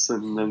downstairs,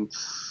 and then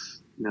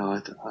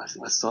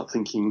I start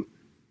thinking,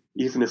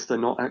 even if they're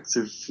not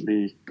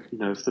actively,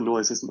 if the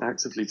noise isn't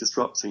actively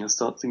disrupting, I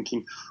start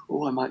thinking,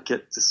 oh, I might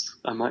get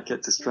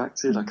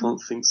distracted. I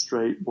can't think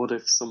straight. What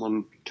if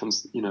someone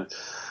comes,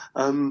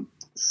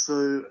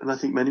 So, and I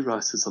think many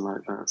writers are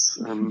like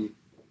that.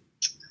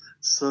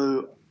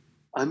 So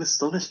I'm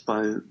astonished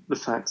by the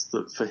fact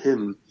that for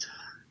him,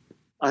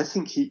 I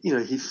think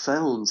he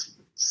found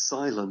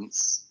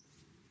silence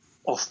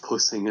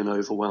off-putting and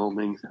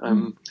overwhelming.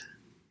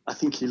 I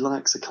think he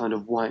likes a kind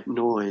of white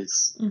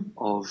noise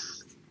of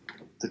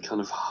the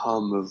kind of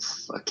hum of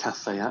a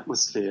cafe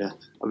atmosphere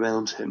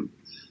around him.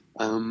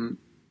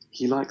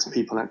 He likes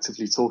people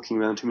actively talking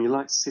around him. He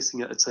likes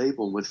sitting at a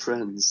table with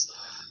friends,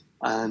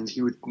 and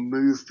he would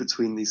move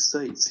between these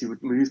states. He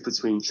would move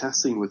between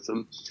chatting with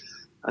them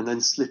and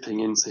then slipping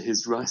into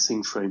his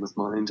writing frame of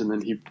mind, and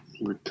then he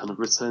would kind of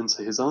return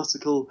to his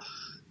article,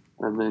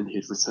 and then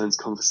he'd return to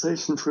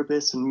conversation for a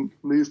bit and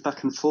move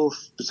back and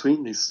forth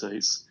between these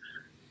states.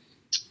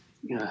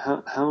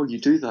 How you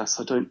do that,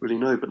 I don't really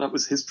know, but that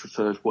was his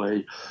preferred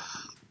way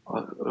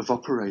of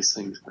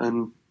operating.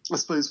 And I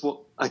suppose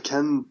what I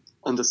can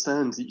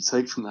understand that you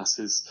take from that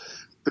is,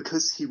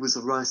 because he was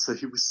a writer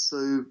who was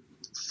so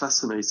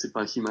fascinated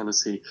by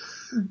humanity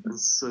and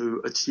so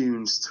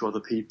attuned to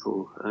other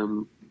people,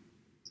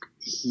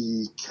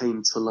 he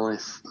came to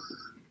life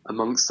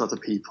amongst other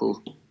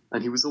people,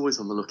 and he was always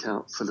on the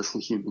lookout for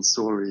little human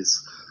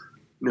stories.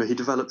 He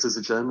developed as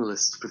a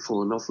journalist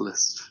before a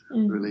novelist,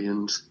 really,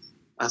 and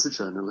as a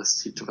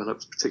journalist, he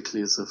developed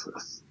particularly as a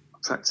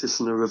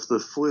practitioner of the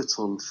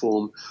feuilleton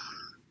form,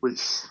 which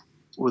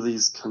were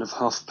these kind of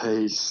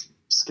half-page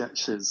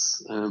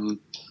sketches,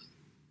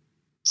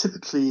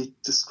 typically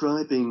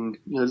describing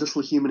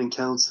little human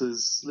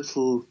encounters,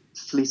 little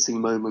fleeting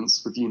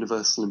moments with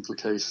universal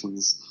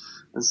implications.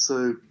 And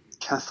so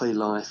cafe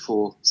life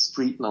or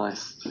street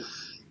life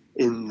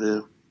in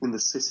the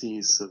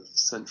cities of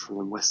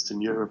Central and Western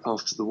Europe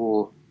after the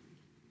war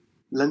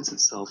lent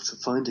itself to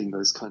finding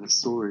those kind of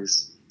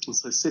stories. And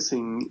so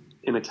sitting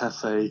in a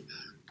cafe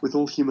with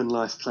all human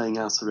life playing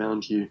out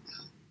around you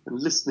and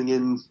listening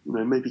in,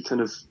 maybe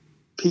kind of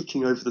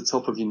peeking over the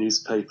top of your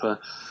newspaper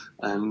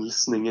and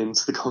listening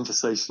into the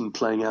conversation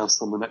playing out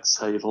on the next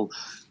table,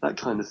 that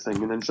kind of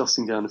thing, and then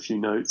jotting down a few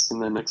notes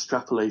and then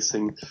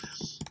extrapolating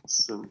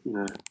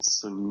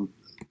some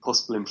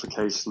possible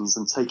implications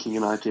and taking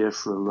an idea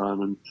for a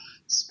run and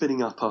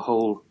spinning up a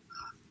whole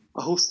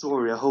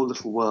story, a whole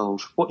little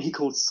world. What he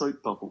called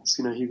soap bubbles.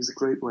 He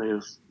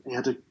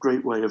had a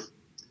great way of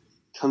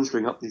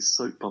conjuring up these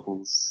soap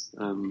bubbles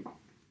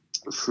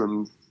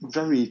from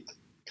very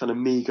kind of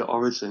meager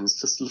origins,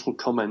 just a little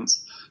comment,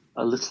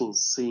 a little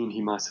scene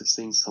he might have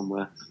seen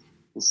somewhere,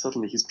 and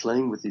suddenly he's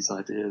playing with these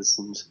ideas,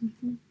 and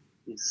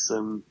he's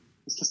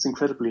just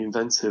incredibly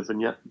inventive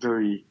and yet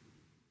very,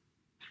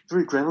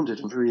 very grounded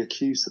and very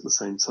acute at the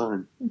same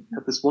time.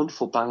 Had this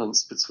wonderful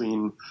balance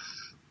between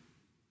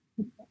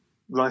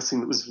writing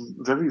that was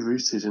very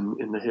rooted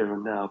in the here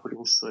and now, but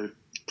also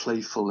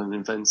playful and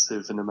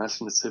inventive and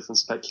imaginative and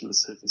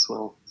speculative as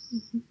well.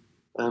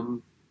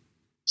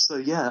 So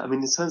yeah, I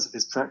mean, in terms of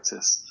his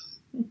practice,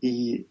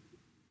 the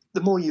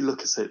more you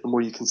look at it, the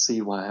more you can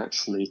see why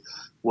actually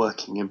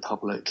working in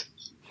public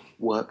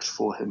worked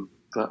for him.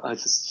 But I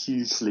just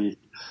hugely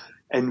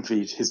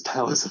envied his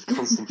powers of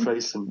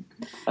concentration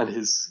and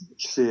his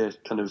sheer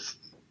kind of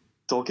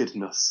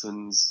doggedness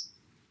and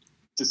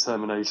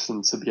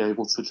determination to be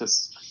able to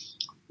just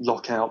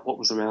lock out what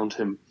was around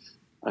him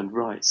and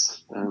write,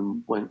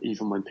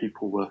 when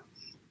people were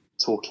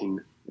talking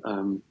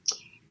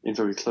in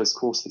very close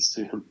quarters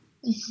to him.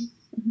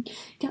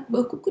 Yeah,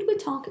 well, could we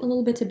talk a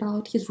little bit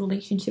about his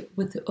relationship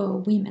with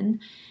women?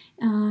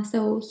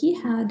 So he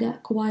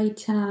had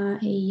quite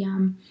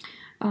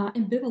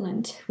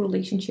ambivalent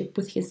relationship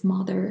with his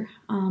mother.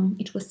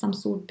 It was some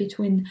sort of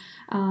between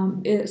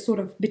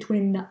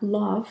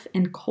love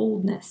and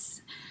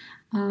coldness.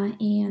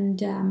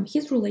 And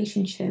his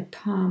relationship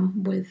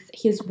with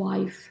his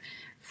wife,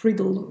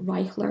 Friedel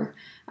Reichler,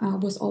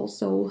 was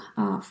also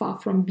far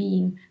from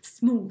being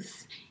smooth.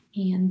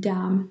 And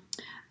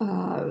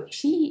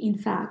she, in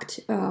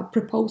fact,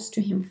 proposed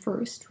to him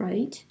first,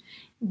 right?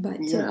 But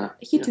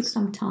he took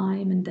some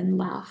time and then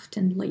left,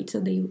 and later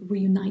they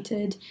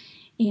reunited.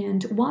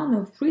 And one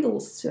of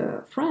Friedel's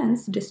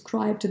friends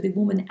described the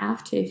woman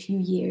after a few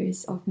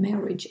years of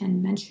marriage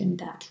and mentioned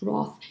that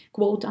Roth,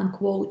 quote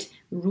unquote,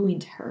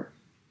 ruined her.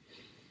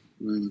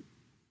 Mm.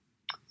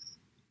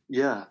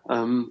 Yeah.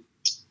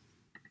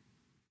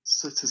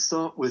 So to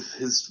start with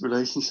his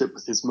relationship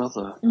with his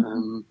mother,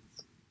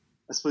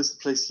 I suppose the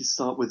place you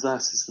start with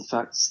that is the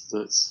fact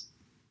that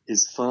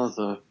his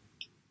father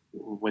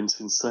went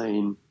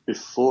insane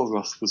before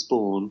Roth was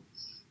born,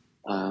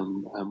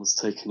 and was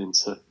taken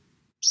into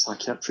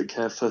psychiatric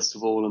care first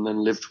of all, and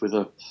then lived with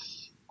a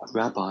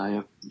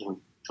rabbi,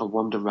 a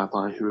wonder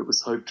rabbi who it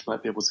was hoped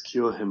might be able to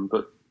cure him,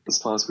 but as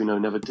far as we know,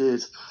 never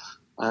did.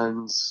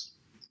 And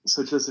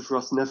so Joseph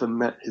Roth never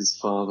met his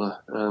father.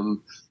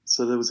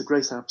 So there was a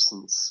great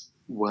absence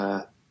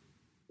where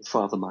the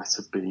father might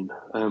have been.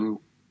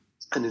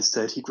 And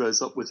instead he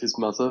grows up with his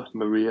mother,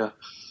 Maria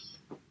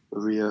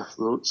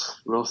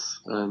Roth,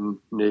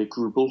 near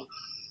Grubel.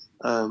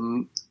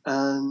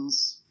 And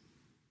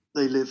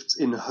they lived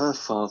in her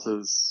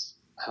father's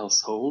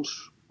household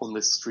on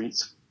this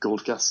street,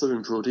 Goldgasse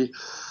in Brody.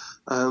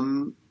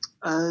 And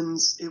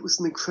it was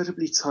an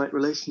incredibly tight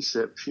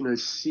relationship.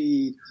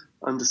 She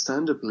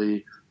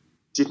understandably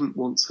didn't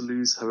want to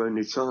lose her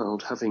only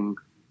child, having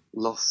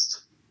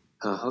lost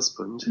her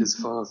husband, his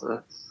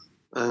father.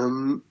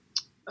 And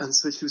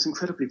so she was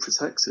incredibly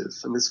protective,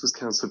 and this was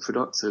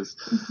counterproductive.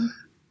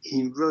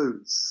 He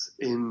wrote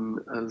in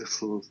a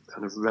little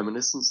kind of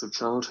reminiscence of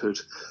childhood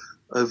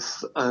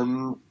of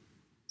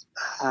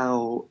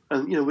how,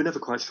 and we're never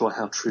quite sure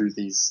how true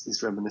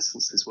these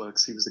reminiscences were,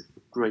 because he was a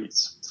great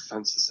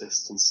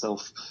fantasist and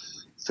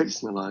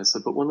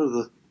self-fictionalizer. But one of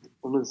the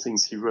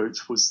things he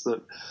wrote was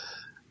that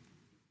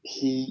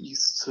he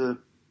used to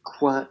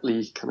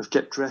quietly kind of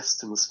get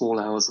dressed in the small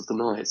hours of the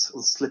night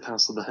and slip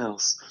out of the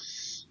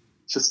house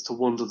just to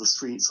wander the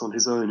streets on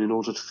his own in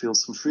order to feel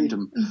some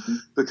freedom,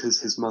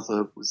 because his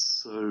mother was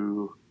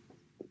so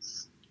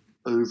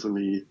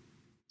overly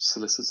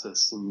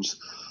solicitous and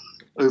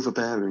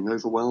overbearing,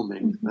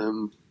 overwhelming.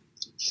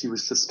 She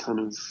was just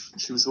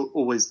she was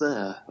always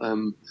there,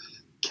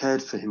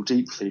 cared for him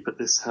deeply, but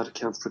this had a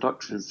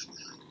counterproductive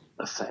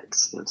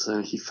effect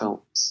that he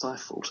felt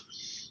stifled.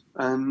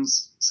 And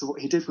so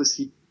what he did was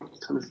he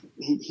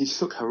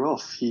shook her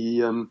off.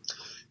 He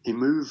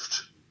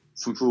moved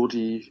from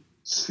Brody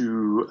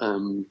to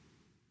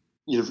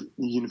the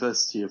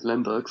University of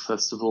Lemberg,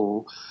 first of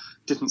all,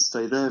 didn't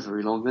stay there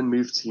very long, then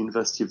moved to the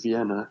University of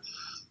Vienna.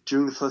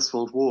 During the First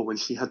World War, when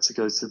she had to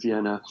go to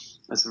Vienna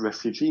as a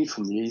refugee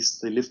from the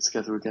East, they lived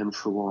together again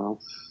for a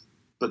while.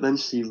 But then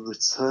she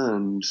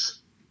returned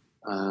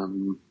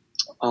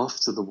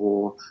after the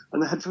war,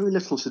 and they had very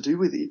little to do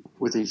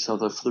with each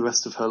other for the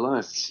rest of her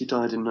life. She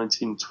died in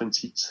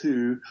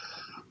 1922,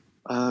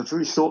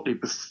 very shortly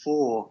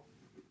before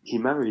he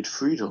married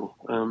Friedel.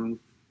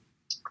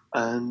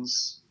 And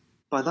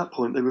by that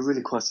point, they were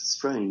really quite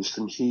estranged,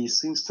 and he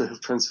seems to have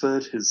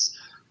transferred his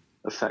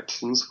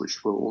affections,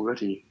 which were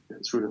already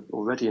an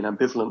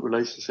ambivalent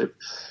relationship.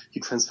 He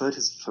transferred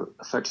his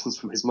affections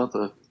from his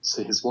mother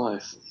to his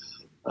wife.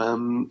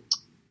 And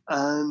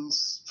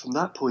from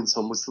that point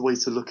onwards, the way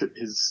to look at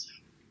his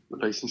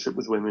relationship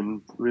with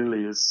women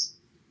really is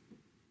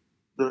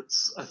that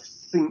I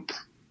think,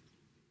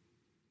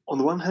 on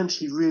the one hand,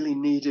 he really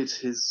needed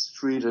his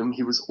freedom.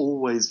 He was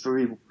always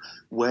very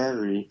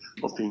wary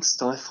of being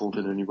stifled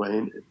in any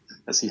way,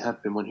 as he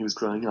had been when he was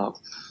growing up.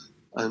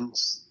 And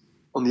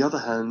on the other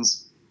hand,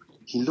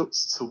 he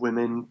looked to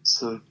women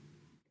to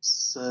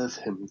serve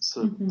him,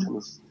 to kind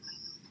of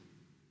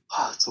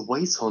to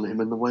wait on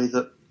him in the way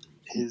that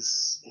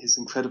his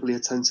incredibly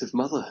attentive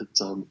mother had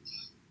done.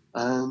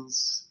 And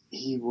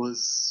he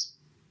was,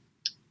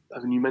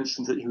 you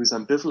mentioned that he was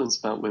ambivalent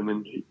about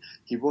women.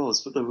 He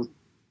was, but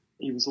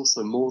he was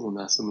also more than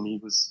that. He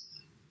was,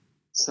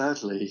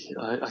 sadly,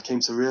 I came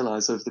to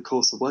realize over the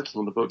course of working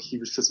on the book, he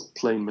was just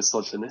plain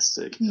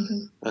misogynistic.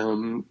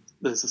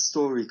 There's a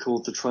story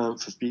called The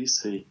Triumph of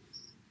Beauty,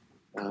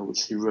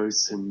 which he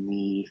wrote in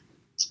the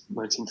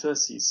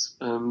 1930s.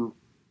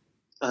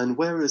 And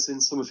whereas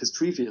in some of his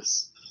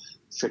previous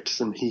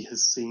fiction, he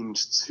has seemed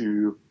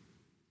to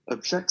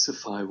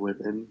objectify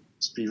women,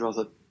 to be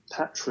rather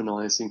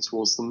patronizing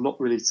towards them, not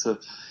really to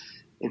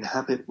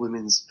inhabit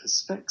women's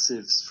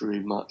perspectives very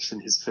much in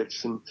his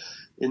fiction.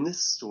 In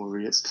this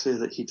story, it's clear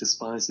that he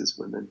despises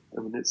women.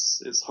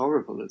 It's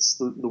horrible. It's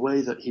the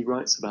way that he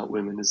writes about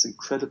women is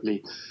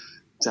incredibly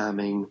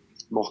damning,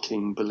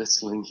 mocking,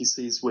 belittling. He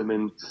sees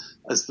women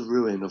as the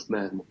ruin of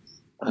men.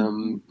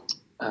 And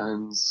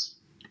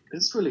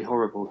it's really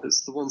horrible.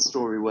 It's the one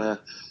story where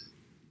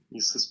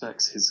you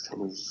suspect his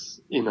kind of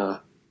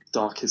inner,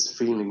 darkest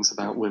feelings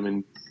about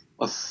women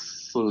are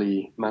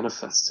fully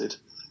manifested.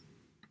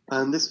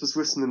 And this was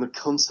written in the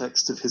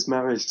context of his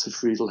marriage to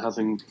Friedel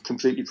having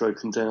completely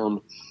broken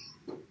down,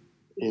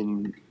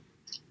 in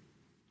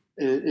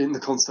the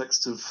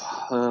context of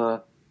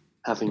her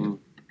having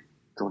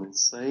gone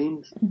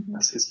insane.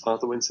 As his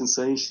father went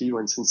insane, she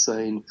went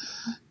insane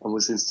and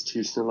was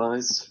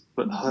institutionalized.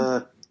 But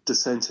her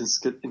descent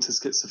into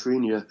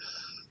schizophrenia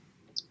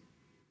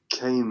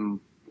came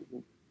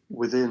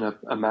within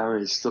a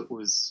marriage that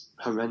was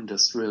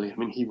horrendous, really. I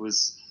mean, he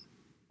was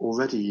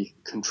already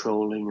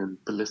controlling and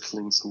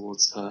belittling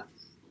towards her.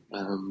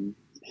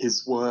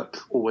 His work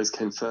always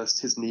came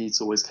first. His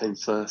needs always came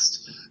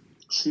first.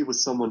 She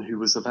was someone who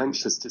was of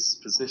anxious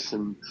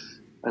disposition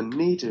and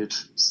needed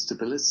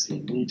stability,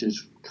 needed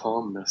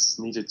calmness,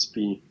 needed to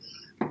be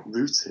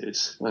rooted.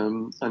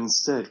 And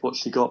instead, what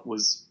she got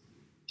was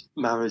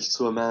marriage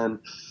to a man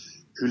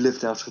who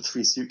lived out of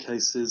 3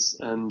 suitcases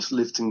and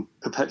lived in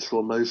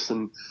perpetual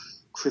motion,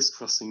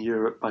 crisscrossing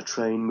Europe by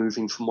train,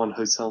 moving from one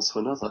hotel to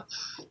another.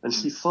 And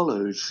she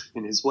followed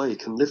in his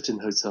wake and lived in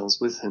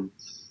hotels with him.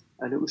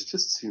 And it was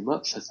just too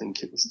much, I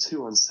think. It was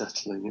too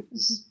unsettling. It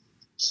was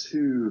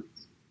too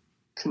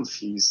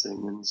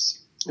confusing, and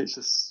it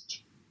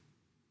just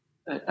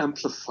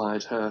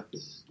amplified her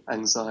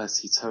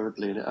anxiety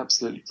terribly, and it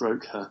absolutely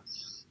broke her.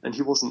 And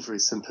he wasn't very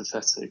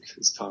sympathetic,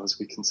 as far as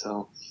we can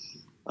tell.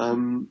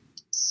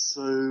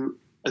 So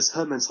as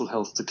her mental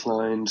health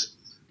declined,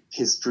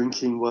 his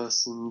drinking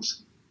worsened.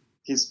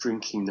 His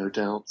drinking, no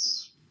doubt,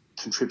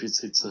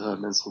 contributed to her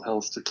mental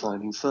health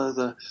declining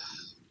further,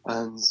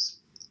 and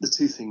the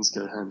two things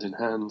go hand in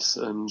hand.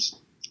 And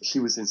she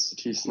was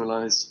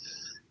institutionalized.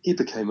 He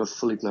became a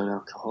fully blown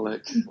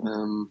alcoholic,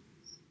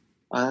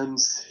 and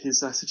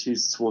his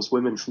attitudes towards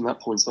women from that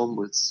point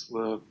onwards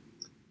were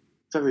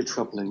very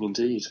troubling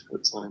indeed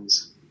at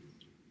times.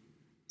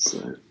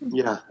 So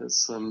yeah,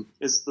 it's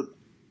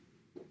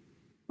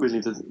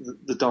really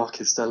the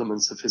darkest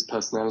elements of his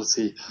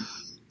personality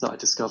that I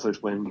discovered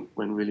when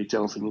really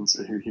delving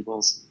into who he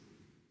was.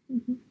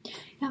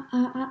 Yeah,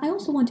 I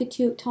also wanted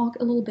to talk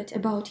a little bit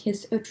about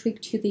his trip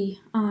to the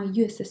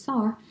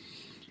USSR.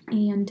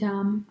 And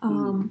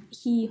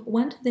he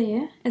went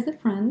there as a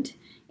friend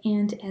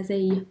and as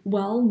a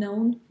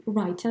well-known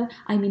writer,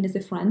 I mean as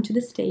a friend to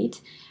the state,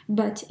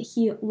 but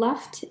he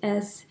left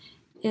as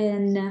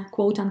an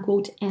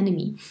quote-unquote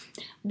enemy.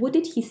 What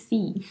did he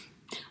see?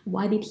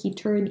 Why did he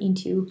turn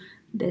into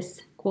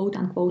this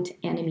quote-unquote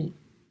enemy?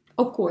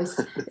 Of course,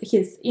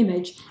 his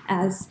image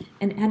as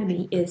an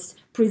enemy is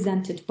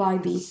presented by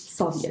the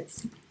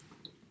Soviets.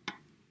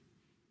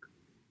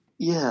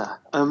 Yeah,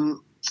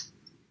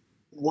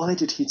 why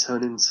did he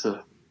turn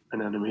into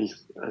an enemy,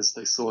 as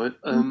they saw it?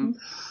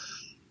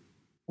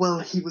 Well,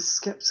 he was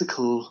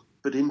skeptical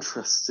but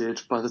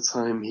interested by the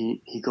time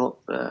he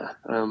got there.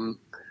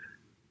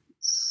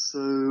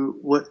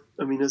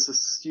 As a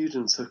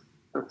student,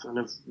 a kind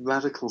of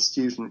radical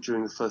student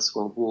during the First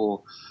World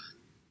War,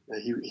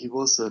 he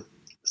was a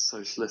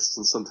socialist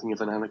and something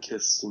of an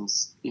anarchist, and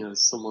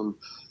someone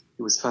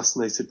who was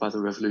fascinated by the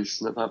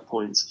revolution at that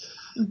point.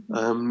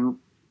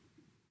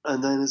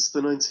 And then as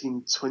the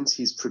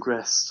 1920s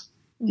progressed,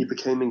 he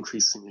became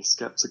increasingly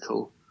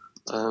skeptical.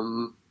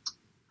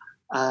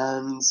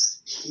 And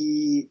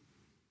he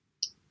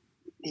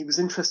was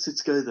interested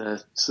to go there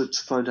to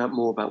find out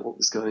more about what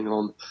was going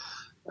on.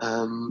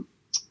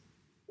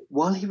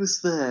 While he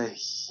was there,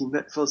 he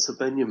met Walter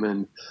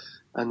Benjamin,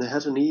 and they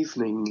had an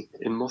evening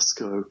in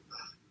Moscow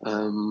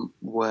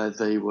where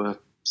they were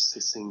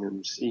sitting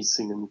and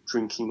eating and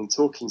drinking and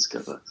talking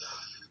together.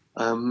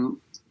 And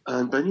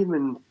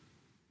Benjamin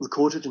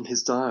recorded in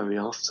his diary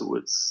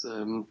afterwards,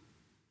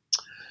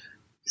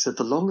 he said,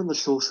 the long and the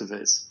short of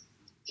it,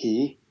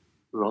 he,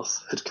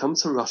 Roth, had come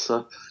to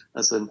Russia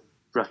as a,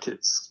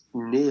 brackets,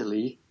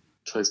 nearly,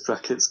 close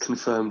brackets,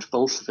 confirmed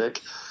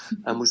Bolshevik,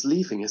 and was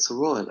leaving it a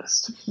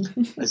royalist.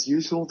 As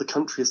usual, the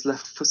country is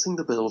left footing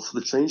the bill for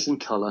the change in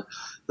colour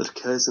that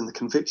occurs in the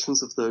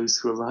convictions of those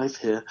who arrive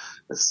here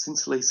as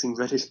scintillating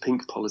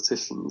reddish-pink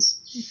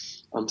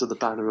politicians under the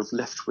banner of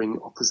left-wing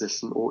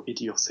opposition or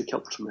idiotic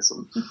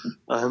optimism.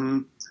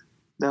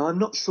 Now, I'm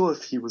not sure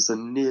if he was a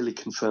nearly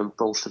confirmed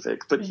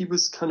Bolshevik, but he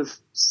was kind of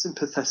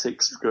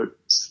sympathetic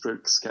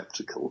stroke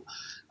skeptical.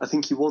 I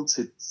think he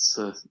wanted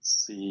to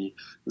see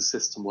the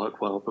system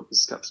work well, but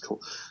was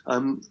skeptical.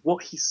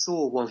 What he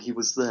saw while he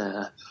was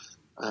there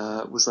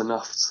was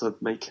enough to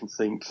make him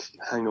think,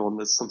 hang on,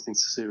 there's something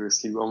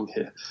seriously wrong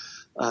here.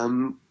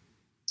 And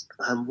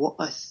what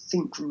I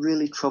think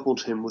really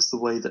troubled him was the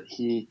way that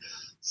he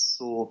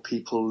saw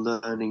people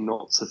learning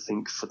not to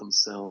think for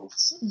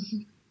themselves.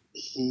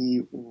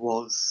 He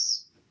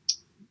was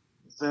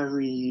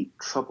very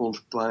troubled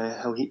by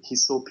how he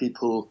saw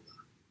people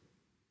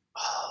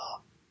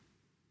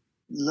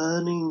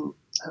learning,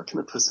 how can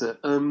I put it?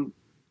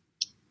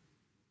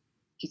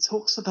 He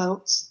talks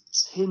about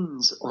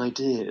tinned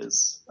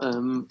ideas,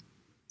 kind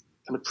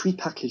of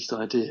prepackaged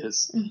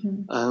ideas.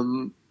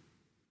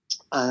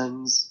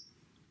 And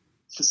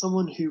for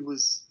someone who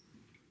was,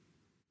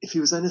 if he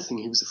was anything,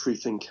 he was a free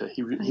thinker.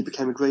 He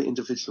became a great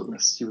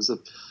individualist. He was a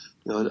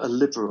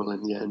liberal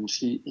in the end.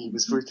 He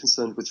was very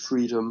concerned with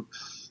freedom,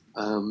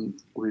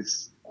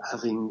 with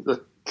having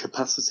the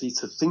capacity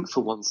to think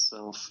for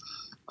oneself,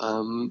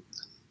 and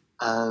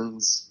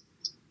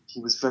he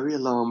was very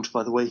alarmed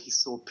by the way he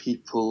saw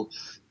people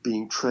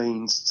being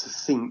trained to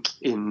think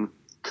in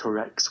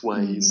correct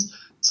ways,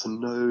 to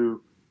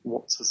know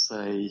what to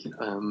say,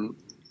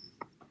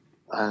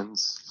 and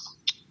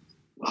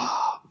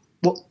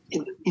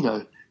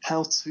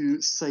how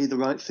to say the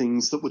right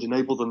things that would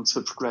enable them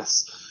to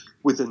progress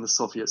within the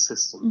Soviet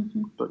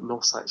system, but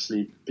not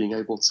actually being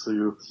able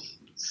to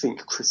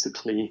think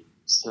critically,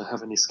 to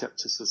have any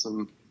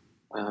skepticism,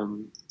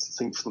 to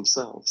think for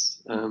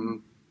themselves.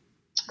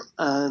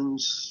 And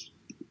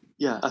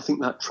yeah, I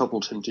think that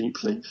troubled him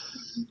deeply.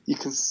 You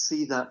can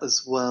see that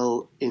as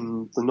well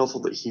in the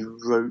novel that he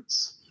wrote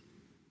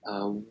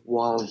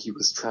while he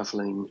was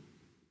travelling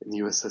in the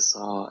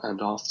USSR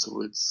and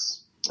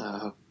afterwards,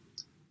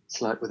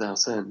 Flight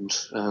Without End.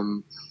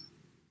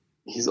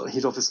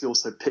 He'd obviously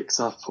also picked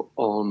up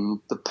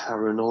on the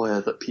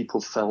paranoia that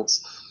people felt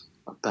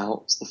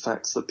about the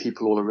fact that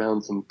people all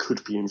around them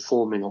could be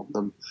informing on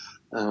them,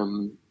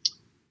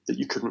 that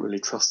you couldn't really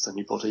trust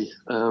anybody.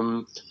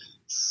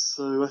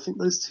 So I think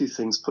those two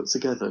things put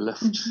together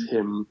left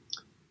him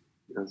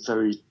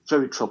very,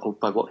 very troubled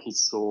by what he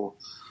saw.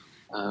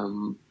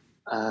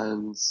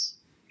 And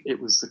it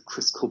was a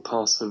critical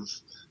part of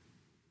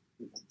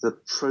the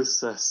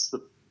process,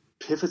 the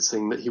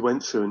pivoting that he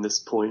went through in this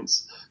point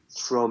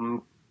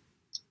from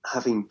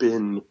having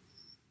been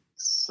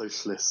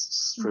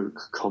socialist stroke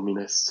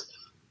communist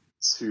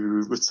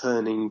to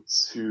returning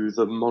to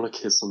the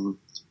monarchism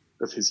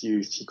of his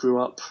youth. He grew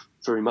up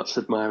very much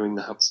admiring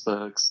the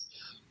Habsburgs,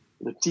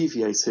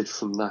 deviated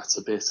from that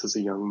a bit as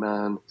a young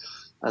man,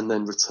 and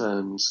then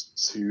returned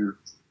to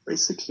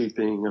basically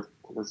being a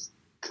kind of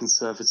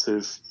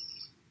conservative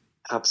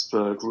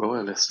Habsburg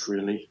royalist,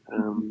 really,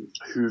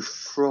 who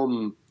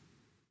from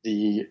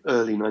the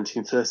early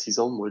 1930s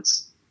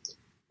onwards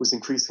was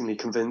increasingly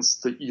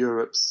convinced that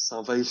Europe's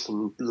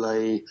salvation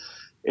lay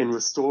in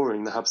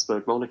restoring the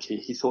Habsburg monarchy.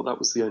 He thought that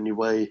was the only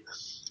way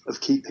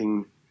of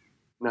keeping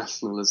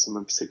nationalism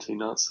and particularly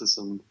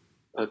Nazism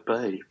at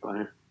bay,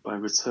 by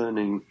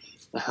returning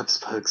the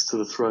Habsburgs to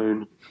the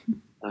throne.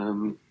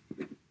 And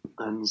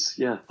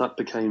yeah, that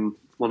became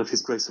one of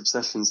his great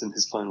obsessions in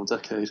his final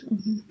decade.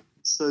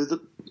 So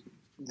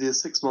the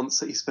 6 months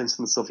that he spent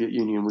in the Soviet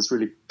Union was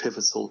really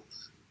pivotal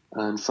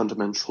and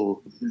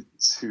fundamental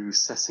to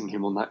setting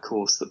him on that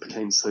course that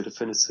became so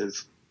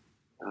definitive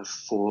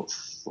for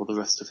the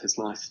rest of his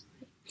life.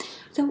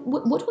 So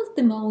what was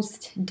the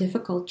most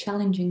difficult,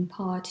 challenging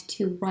part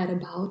to write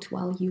about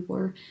while you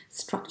were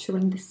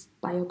structuring this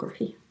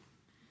biography?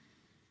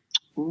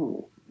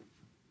 Ooh,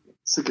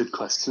 it's a good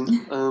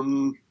question.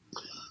 What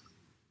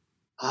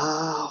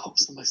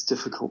was the most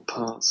difficult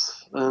part?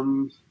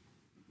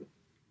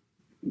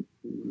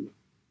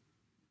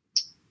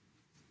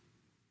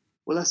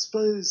 Well, I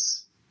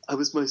suppose I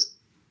was most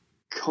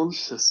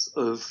conscious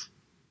of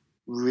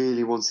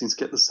really wanting to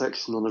get the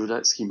section on the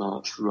Radetzky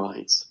March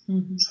right.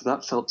 So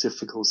that felt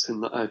difficult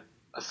in that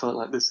I felt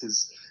like this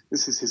is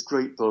his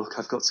great book.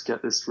 I've got to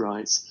get this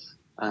right,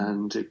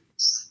 and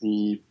it's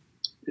the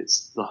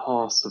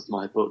heart of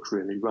my book,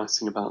 really,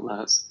 writing about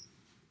that.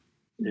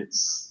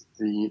 It's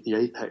the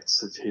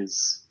apex of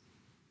his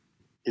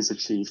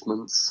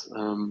achievements.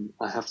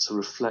 I have to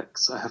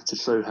reflect. I have to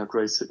show how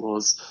great it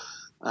was,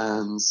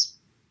 and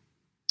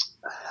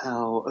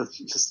how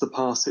just the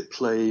part it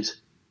played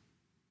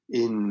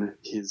in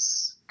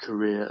his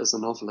career as a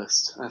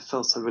novelist. I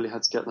felt I really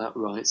had to get that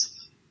right.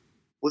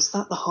 Was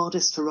that the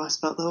hardest to write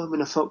about, though? I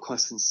mean, I felt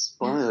quite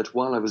inspired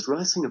while I was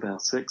writing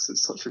about it, because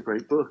it's such a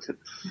great book.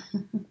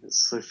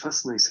 It's so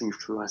fascinating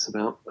to write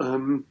about,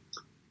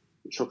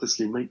 which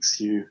obviously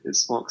it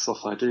sparks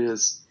off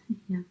ideas,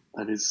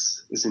 and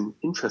is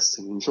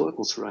interesting and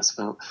enjoyable to write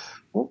about.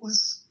 What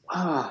was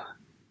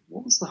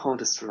the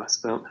hardest to write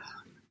about?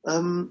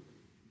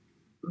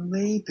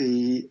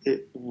 Maybe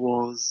it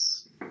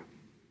was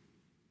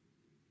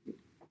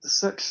the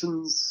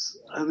sections,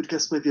 I would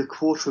guess maybe a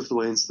quarter of the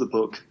way into the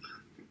book,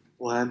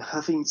 where I'm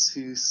having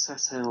to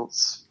set out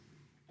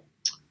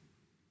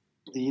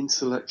the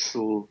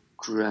intellectual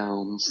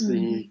ground,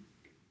 the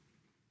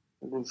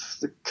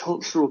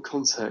cultural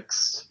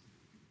context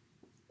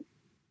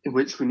in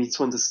which we need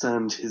to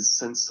understand his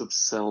sense of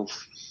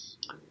self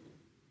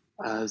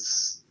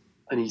as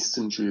an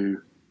Eastern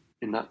Jew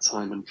in that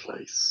time and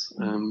place.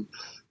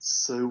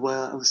 So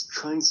where I was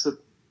trying to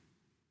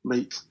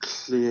make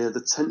clear the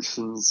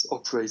tensions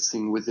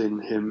operating within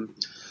him,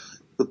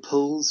 the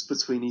pulls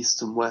between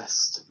East and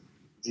West,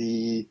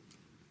 the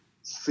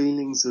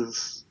feelings of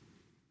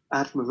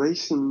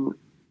admiration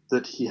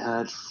that he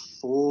had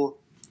for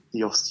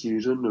the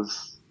Ostjuden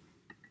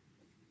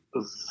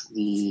of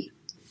the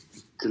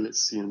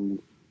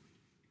Galician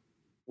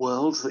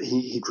world that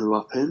he grew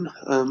up in,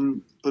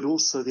 but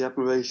also the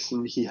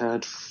admiration he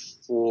had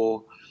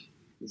for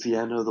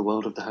Vienna, the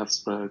world of the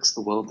Habsburgs,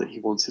 the world that he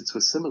wanted to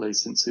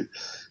assimilate into,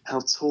 how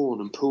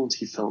torn and pulled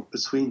he felt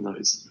between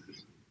those.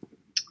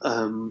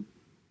 And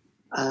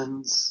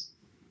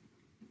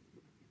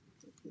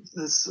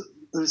there's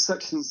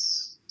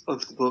sections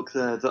of the book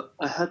there that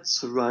I had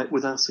to write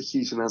without a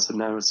huge amount of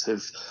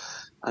narrative,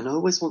 and I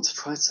always want to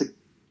try to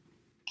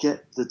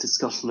get the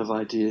discussion of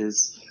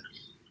ideas,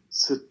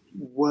 to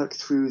work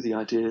through the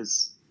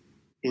ideas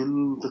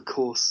in the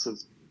course of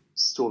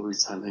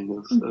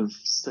storytelling, of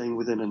staying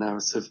within a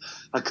narrative.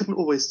 I couldn't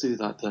always do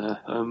that there,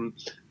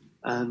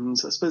 and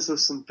I suppose there were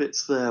some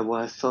bits there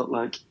where I felt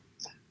like,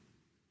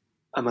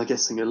 am I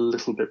getting a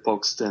little bit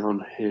bogged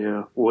down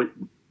here? Or,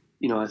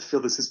 I feel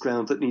this is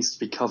ground that needs to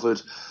be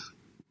covered,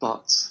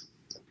 but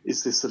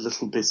is this a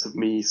little bit of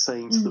me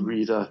saying to the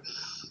reader,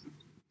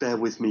 bear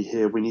with me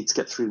here, we need to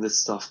get through this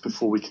stuff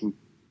before we can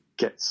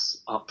get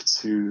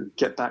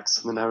back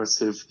to the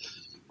narrative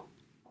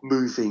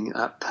moving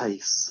at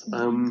pace.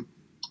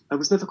 I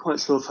was never quite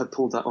sure if I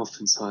pulled that off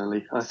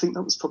entirely. I think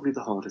that was probably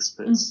the hardest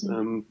bit.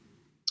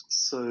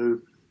 So,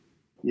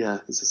 yeah,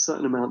 there's a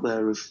certain amount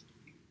there of,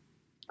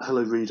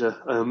 hello, reader,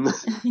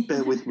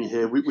 bear with me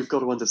here. We've got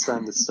to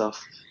understand this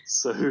stuff.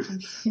 So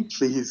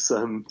please,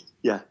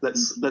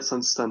 let's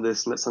understand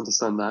this, let's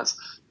understand that.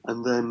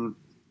 And then,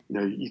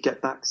 you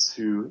get back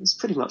to, it's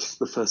pretty much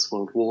the First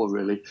World War,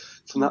 really.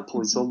 From that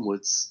point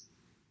onwards,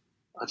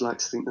 I'd like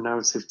to think the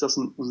narrative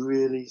doesn't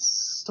really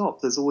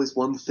stop. There's always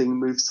one thing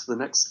moves to the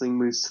next thing,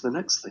 moves to the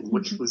next thing,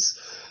 which was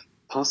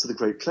part of the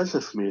great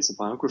pleasure for me as a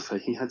biographer.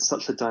 He had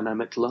such a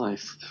dynamic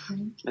life,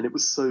 and it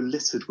was so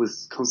littered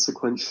with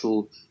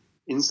consequential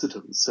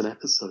incidents and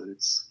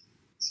episodes.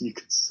 So you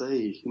could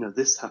say,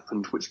 this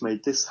happened, which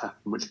made this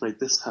happen, which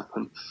made this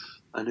happen.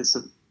 And it's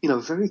a,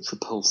 very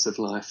propulsive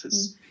life.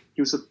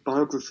 He was a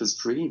biographer's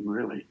dream,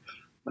 really.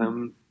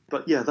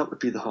 But yeah, that would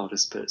be the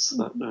hardest bit.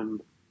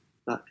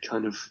 That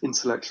kind of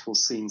intellectual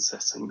scene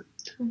setting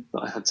that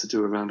I had to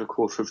do around a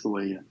quarter of the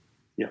way in.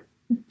 Yeah.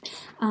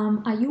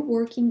 Are you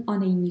working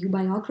on a new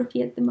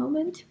biography at the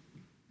moment?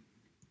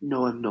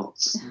 No, I'm not.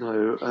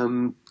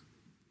 No.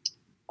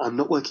 I'm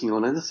not working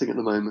on anything at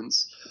the moment.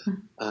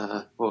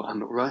 Well, I'm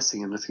not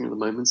writing anything at the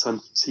moment.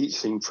 I'm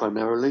teaching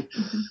primarily.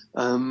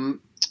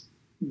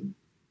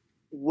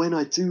 When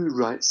I do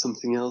write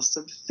something else,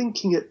 I'm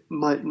thinking it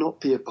might not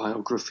be a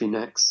biography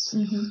next.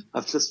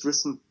 I've just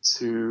listened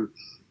to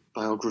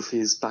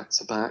biographies back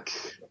to back.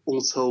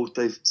 All told,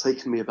 they've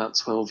taken me about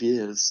 12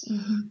 years.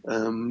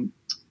 And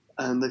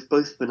they've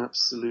both been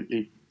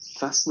absolutely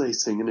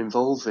fascinating and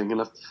involving.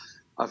 And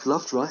I've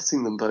loved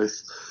writing them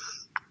both.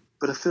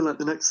 But I feel like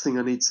the next thing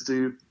I need to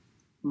do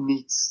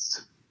needs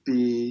to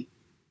be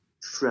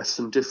fresh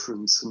and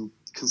different, and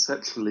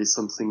conceptually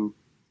something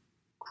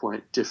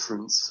quite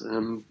different.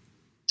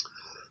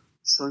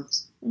 So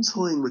I'm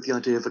toying with the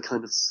idea of a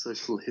kind of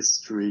social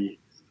history.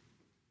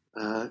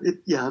 I'm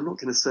not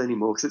going to say any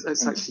more because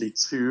it's actually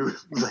too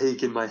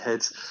vague in my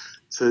head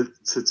to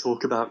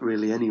talk about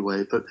really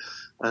anyway. But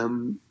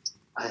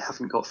I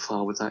haven't got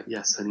far with that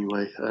yet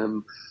anyway.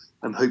 I'm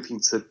hoping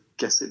to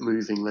get it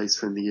moving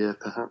later in the year,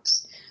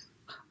 perhaps.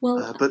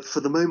 Well, but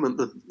for the moment,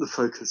 the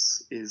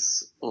focus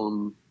is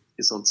on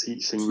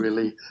teaching,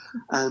 really.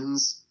 And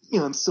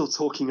I'm still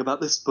talking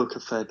about this book a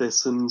fair bit,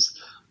 and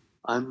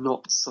I'm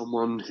not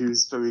someone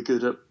who's very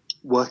good at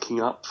working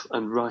up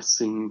and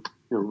writing,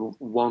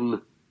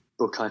 one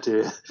book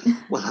idea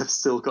when I've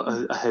still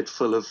got a head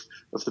full of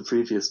the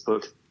previous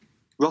book.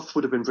 Roth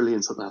would have been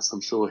brilliant at that,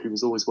 I'm sure. He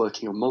was always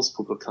working on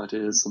multiple book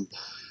ideas, and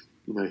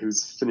he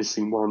was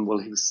finishing one while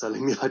he was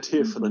selling the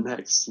idea for the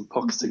next and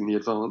pocketing the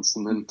advance,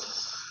 and then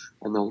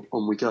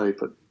on we go.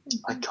 But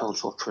I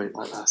can't operate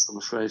like that, I'm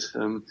afraid.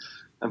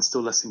 I'm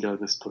still letting go of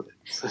this book.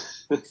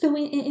 So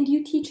in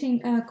you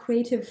teaching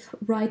creative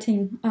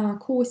writing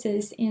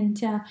courses, and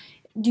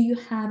do you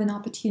have an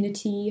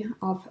opportunity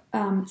of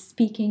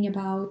speaking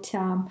about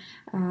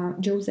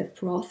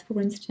Joseph Roth,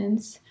 for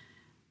instance,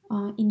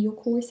 in your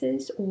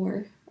courses,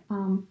 or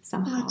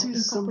somehow? I do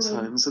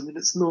sometimes. I mean,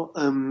 it's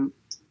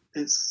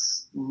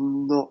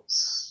not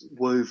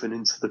woven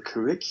into the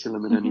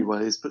curriculum in any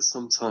ways, but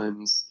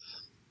sometimes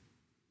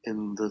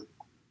in the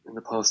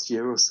past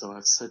year or so,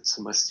 I've said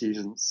to my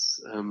students,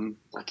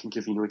 I can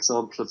give you an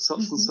example of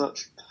such and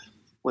such.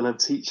 When I'm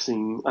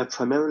teaching, I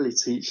primarily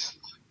teach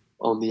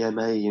on the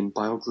MA in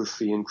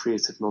biography and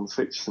creative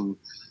nonfiction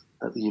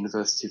at the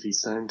University of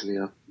East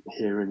Anglia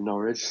here in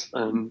Norwich.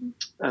 And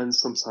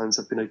sometimes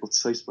I've been able to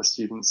say to my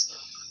students,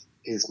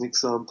 here's an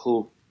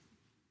example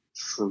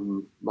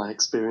from my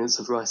experience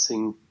of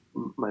writing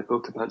my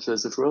book about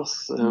Joseph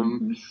Roth.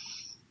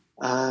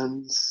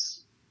 And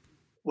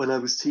when I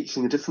was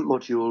teaching a different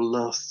module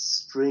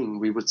last spring,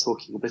 we were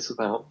talking a bit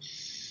about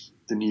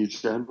the new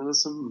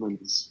journalism and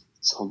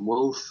Tom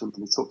Wolfe, and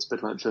we talked a bit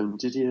about Joan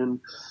Didion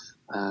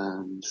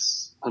and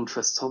Hunter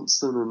S.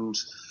 Thompson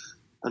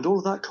and all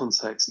of that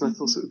context. And I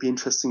thought it would be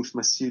interesting for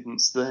my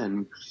students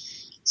then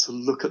to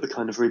look at the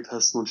kind of very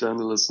personal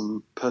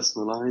journalism,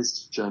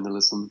 personalised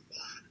journalism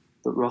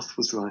But Roth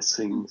was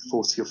writing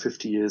 40 or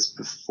 50 years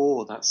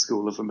before that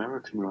school of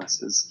American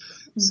writers.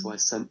 So I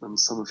sent them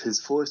some of his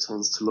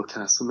feuilletons to look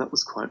at, and that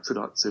was quite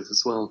productive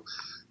as well.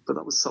 But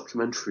that was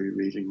supplementary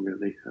reading,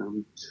 really.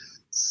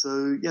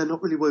 So,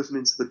 not really woven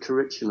into the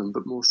curriculum,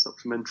 but more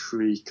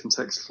supplementary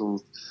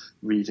contextual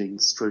reading,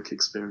 stroke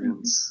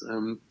experience.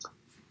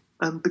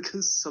 And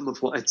because some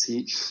of what I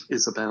teach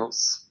is about,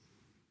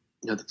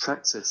 the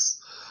practice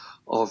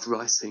of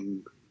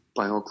writing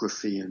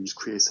biography and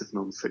creative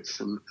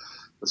nonfiction,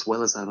 as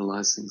well as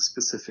analysing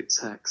specific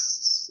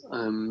texts,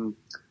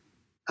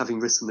 having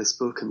written this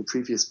book and the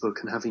previous book,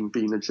 and having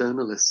been a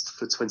journalist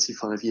for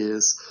 25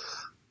 years,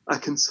 I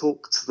can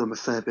talk to them a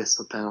fair bit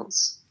about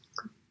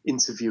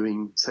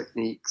interviewing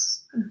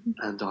techniques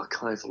and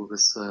archival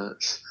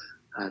research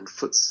and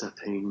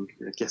footstepping,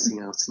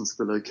 getting out into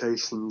the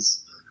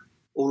locations,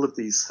 all of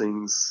these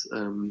things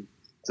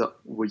that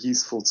were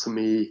useful to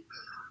me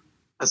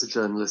as a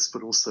journalist,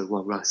 but also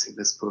while writing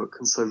this book.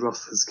 And so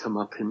Roth has come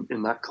up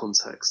in that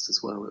context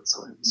as well at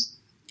times.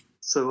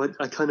 So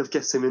I kind of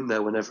get him in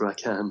there whenever I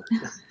can.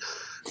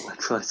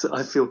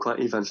 I feel quite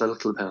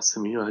evangelical about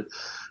him.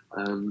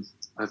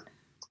 I've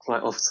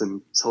quite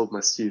often told my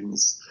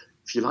students,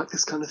 if you like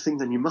this kind of thing,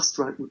 then you must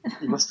read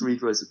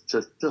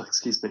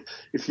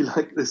If you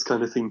like this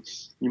kind of thing,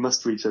 you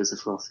must read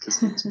Joseph Roth, because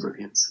he's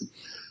brilliant.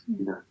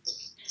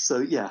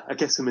 So I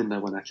get him in there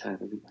when I can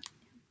anyway.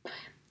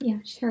 Yeah,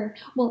 sure.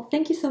 Well,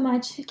 thank you so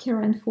much,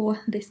 Kieron,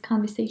 for this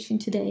conversation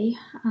today.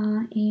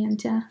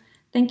 And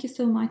thank you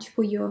so much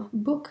for your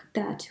book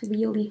that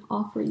really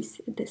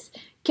offers this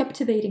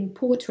captivating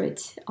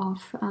portrait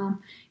of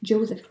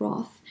Joseph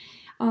Roth.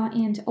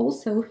 And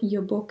also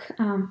your book,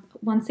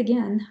 once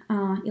again,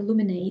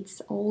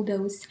 illuminates all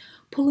those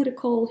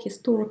political,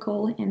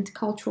 historical, and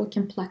cultural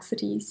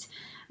complexities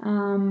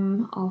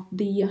of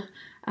the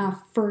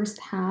first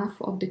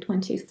half of the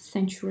 20th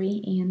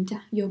century. And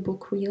your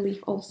book really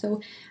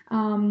also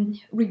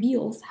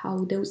reveals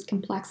how those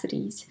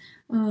complexities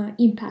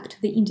impact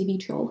the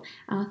individual.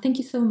 Thank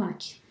you so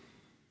much.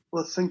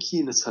 Well, thank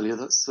you, Natalia.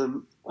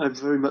 I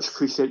very much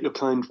appreciate your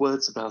kind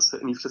words about it,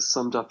 and you've just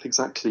summed up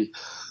exactly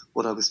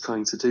what I was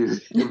trying to do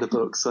in the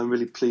book. So I'm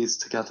really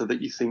pleased to gather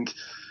that you think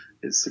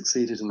it's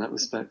succeeded in that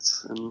respect.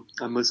 And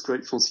I'm most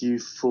grateful to you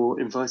for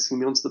inviting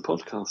me onto the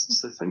podcast.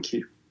 So thank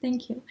you.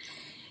 Thank you.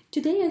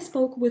 Today I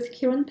spoke with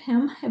Kieron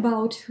Pem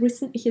about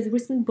his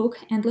recent book,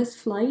 Endless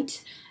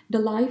Flight, The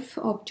Life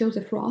of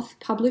Joseph Roth,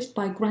 published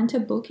by Granta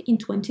Book in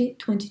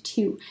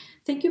 2022.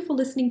 Thank you for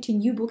listening to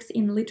New Books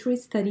in Literary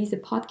Studies, a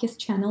podcast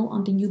channel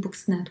on the New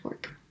Books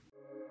Network.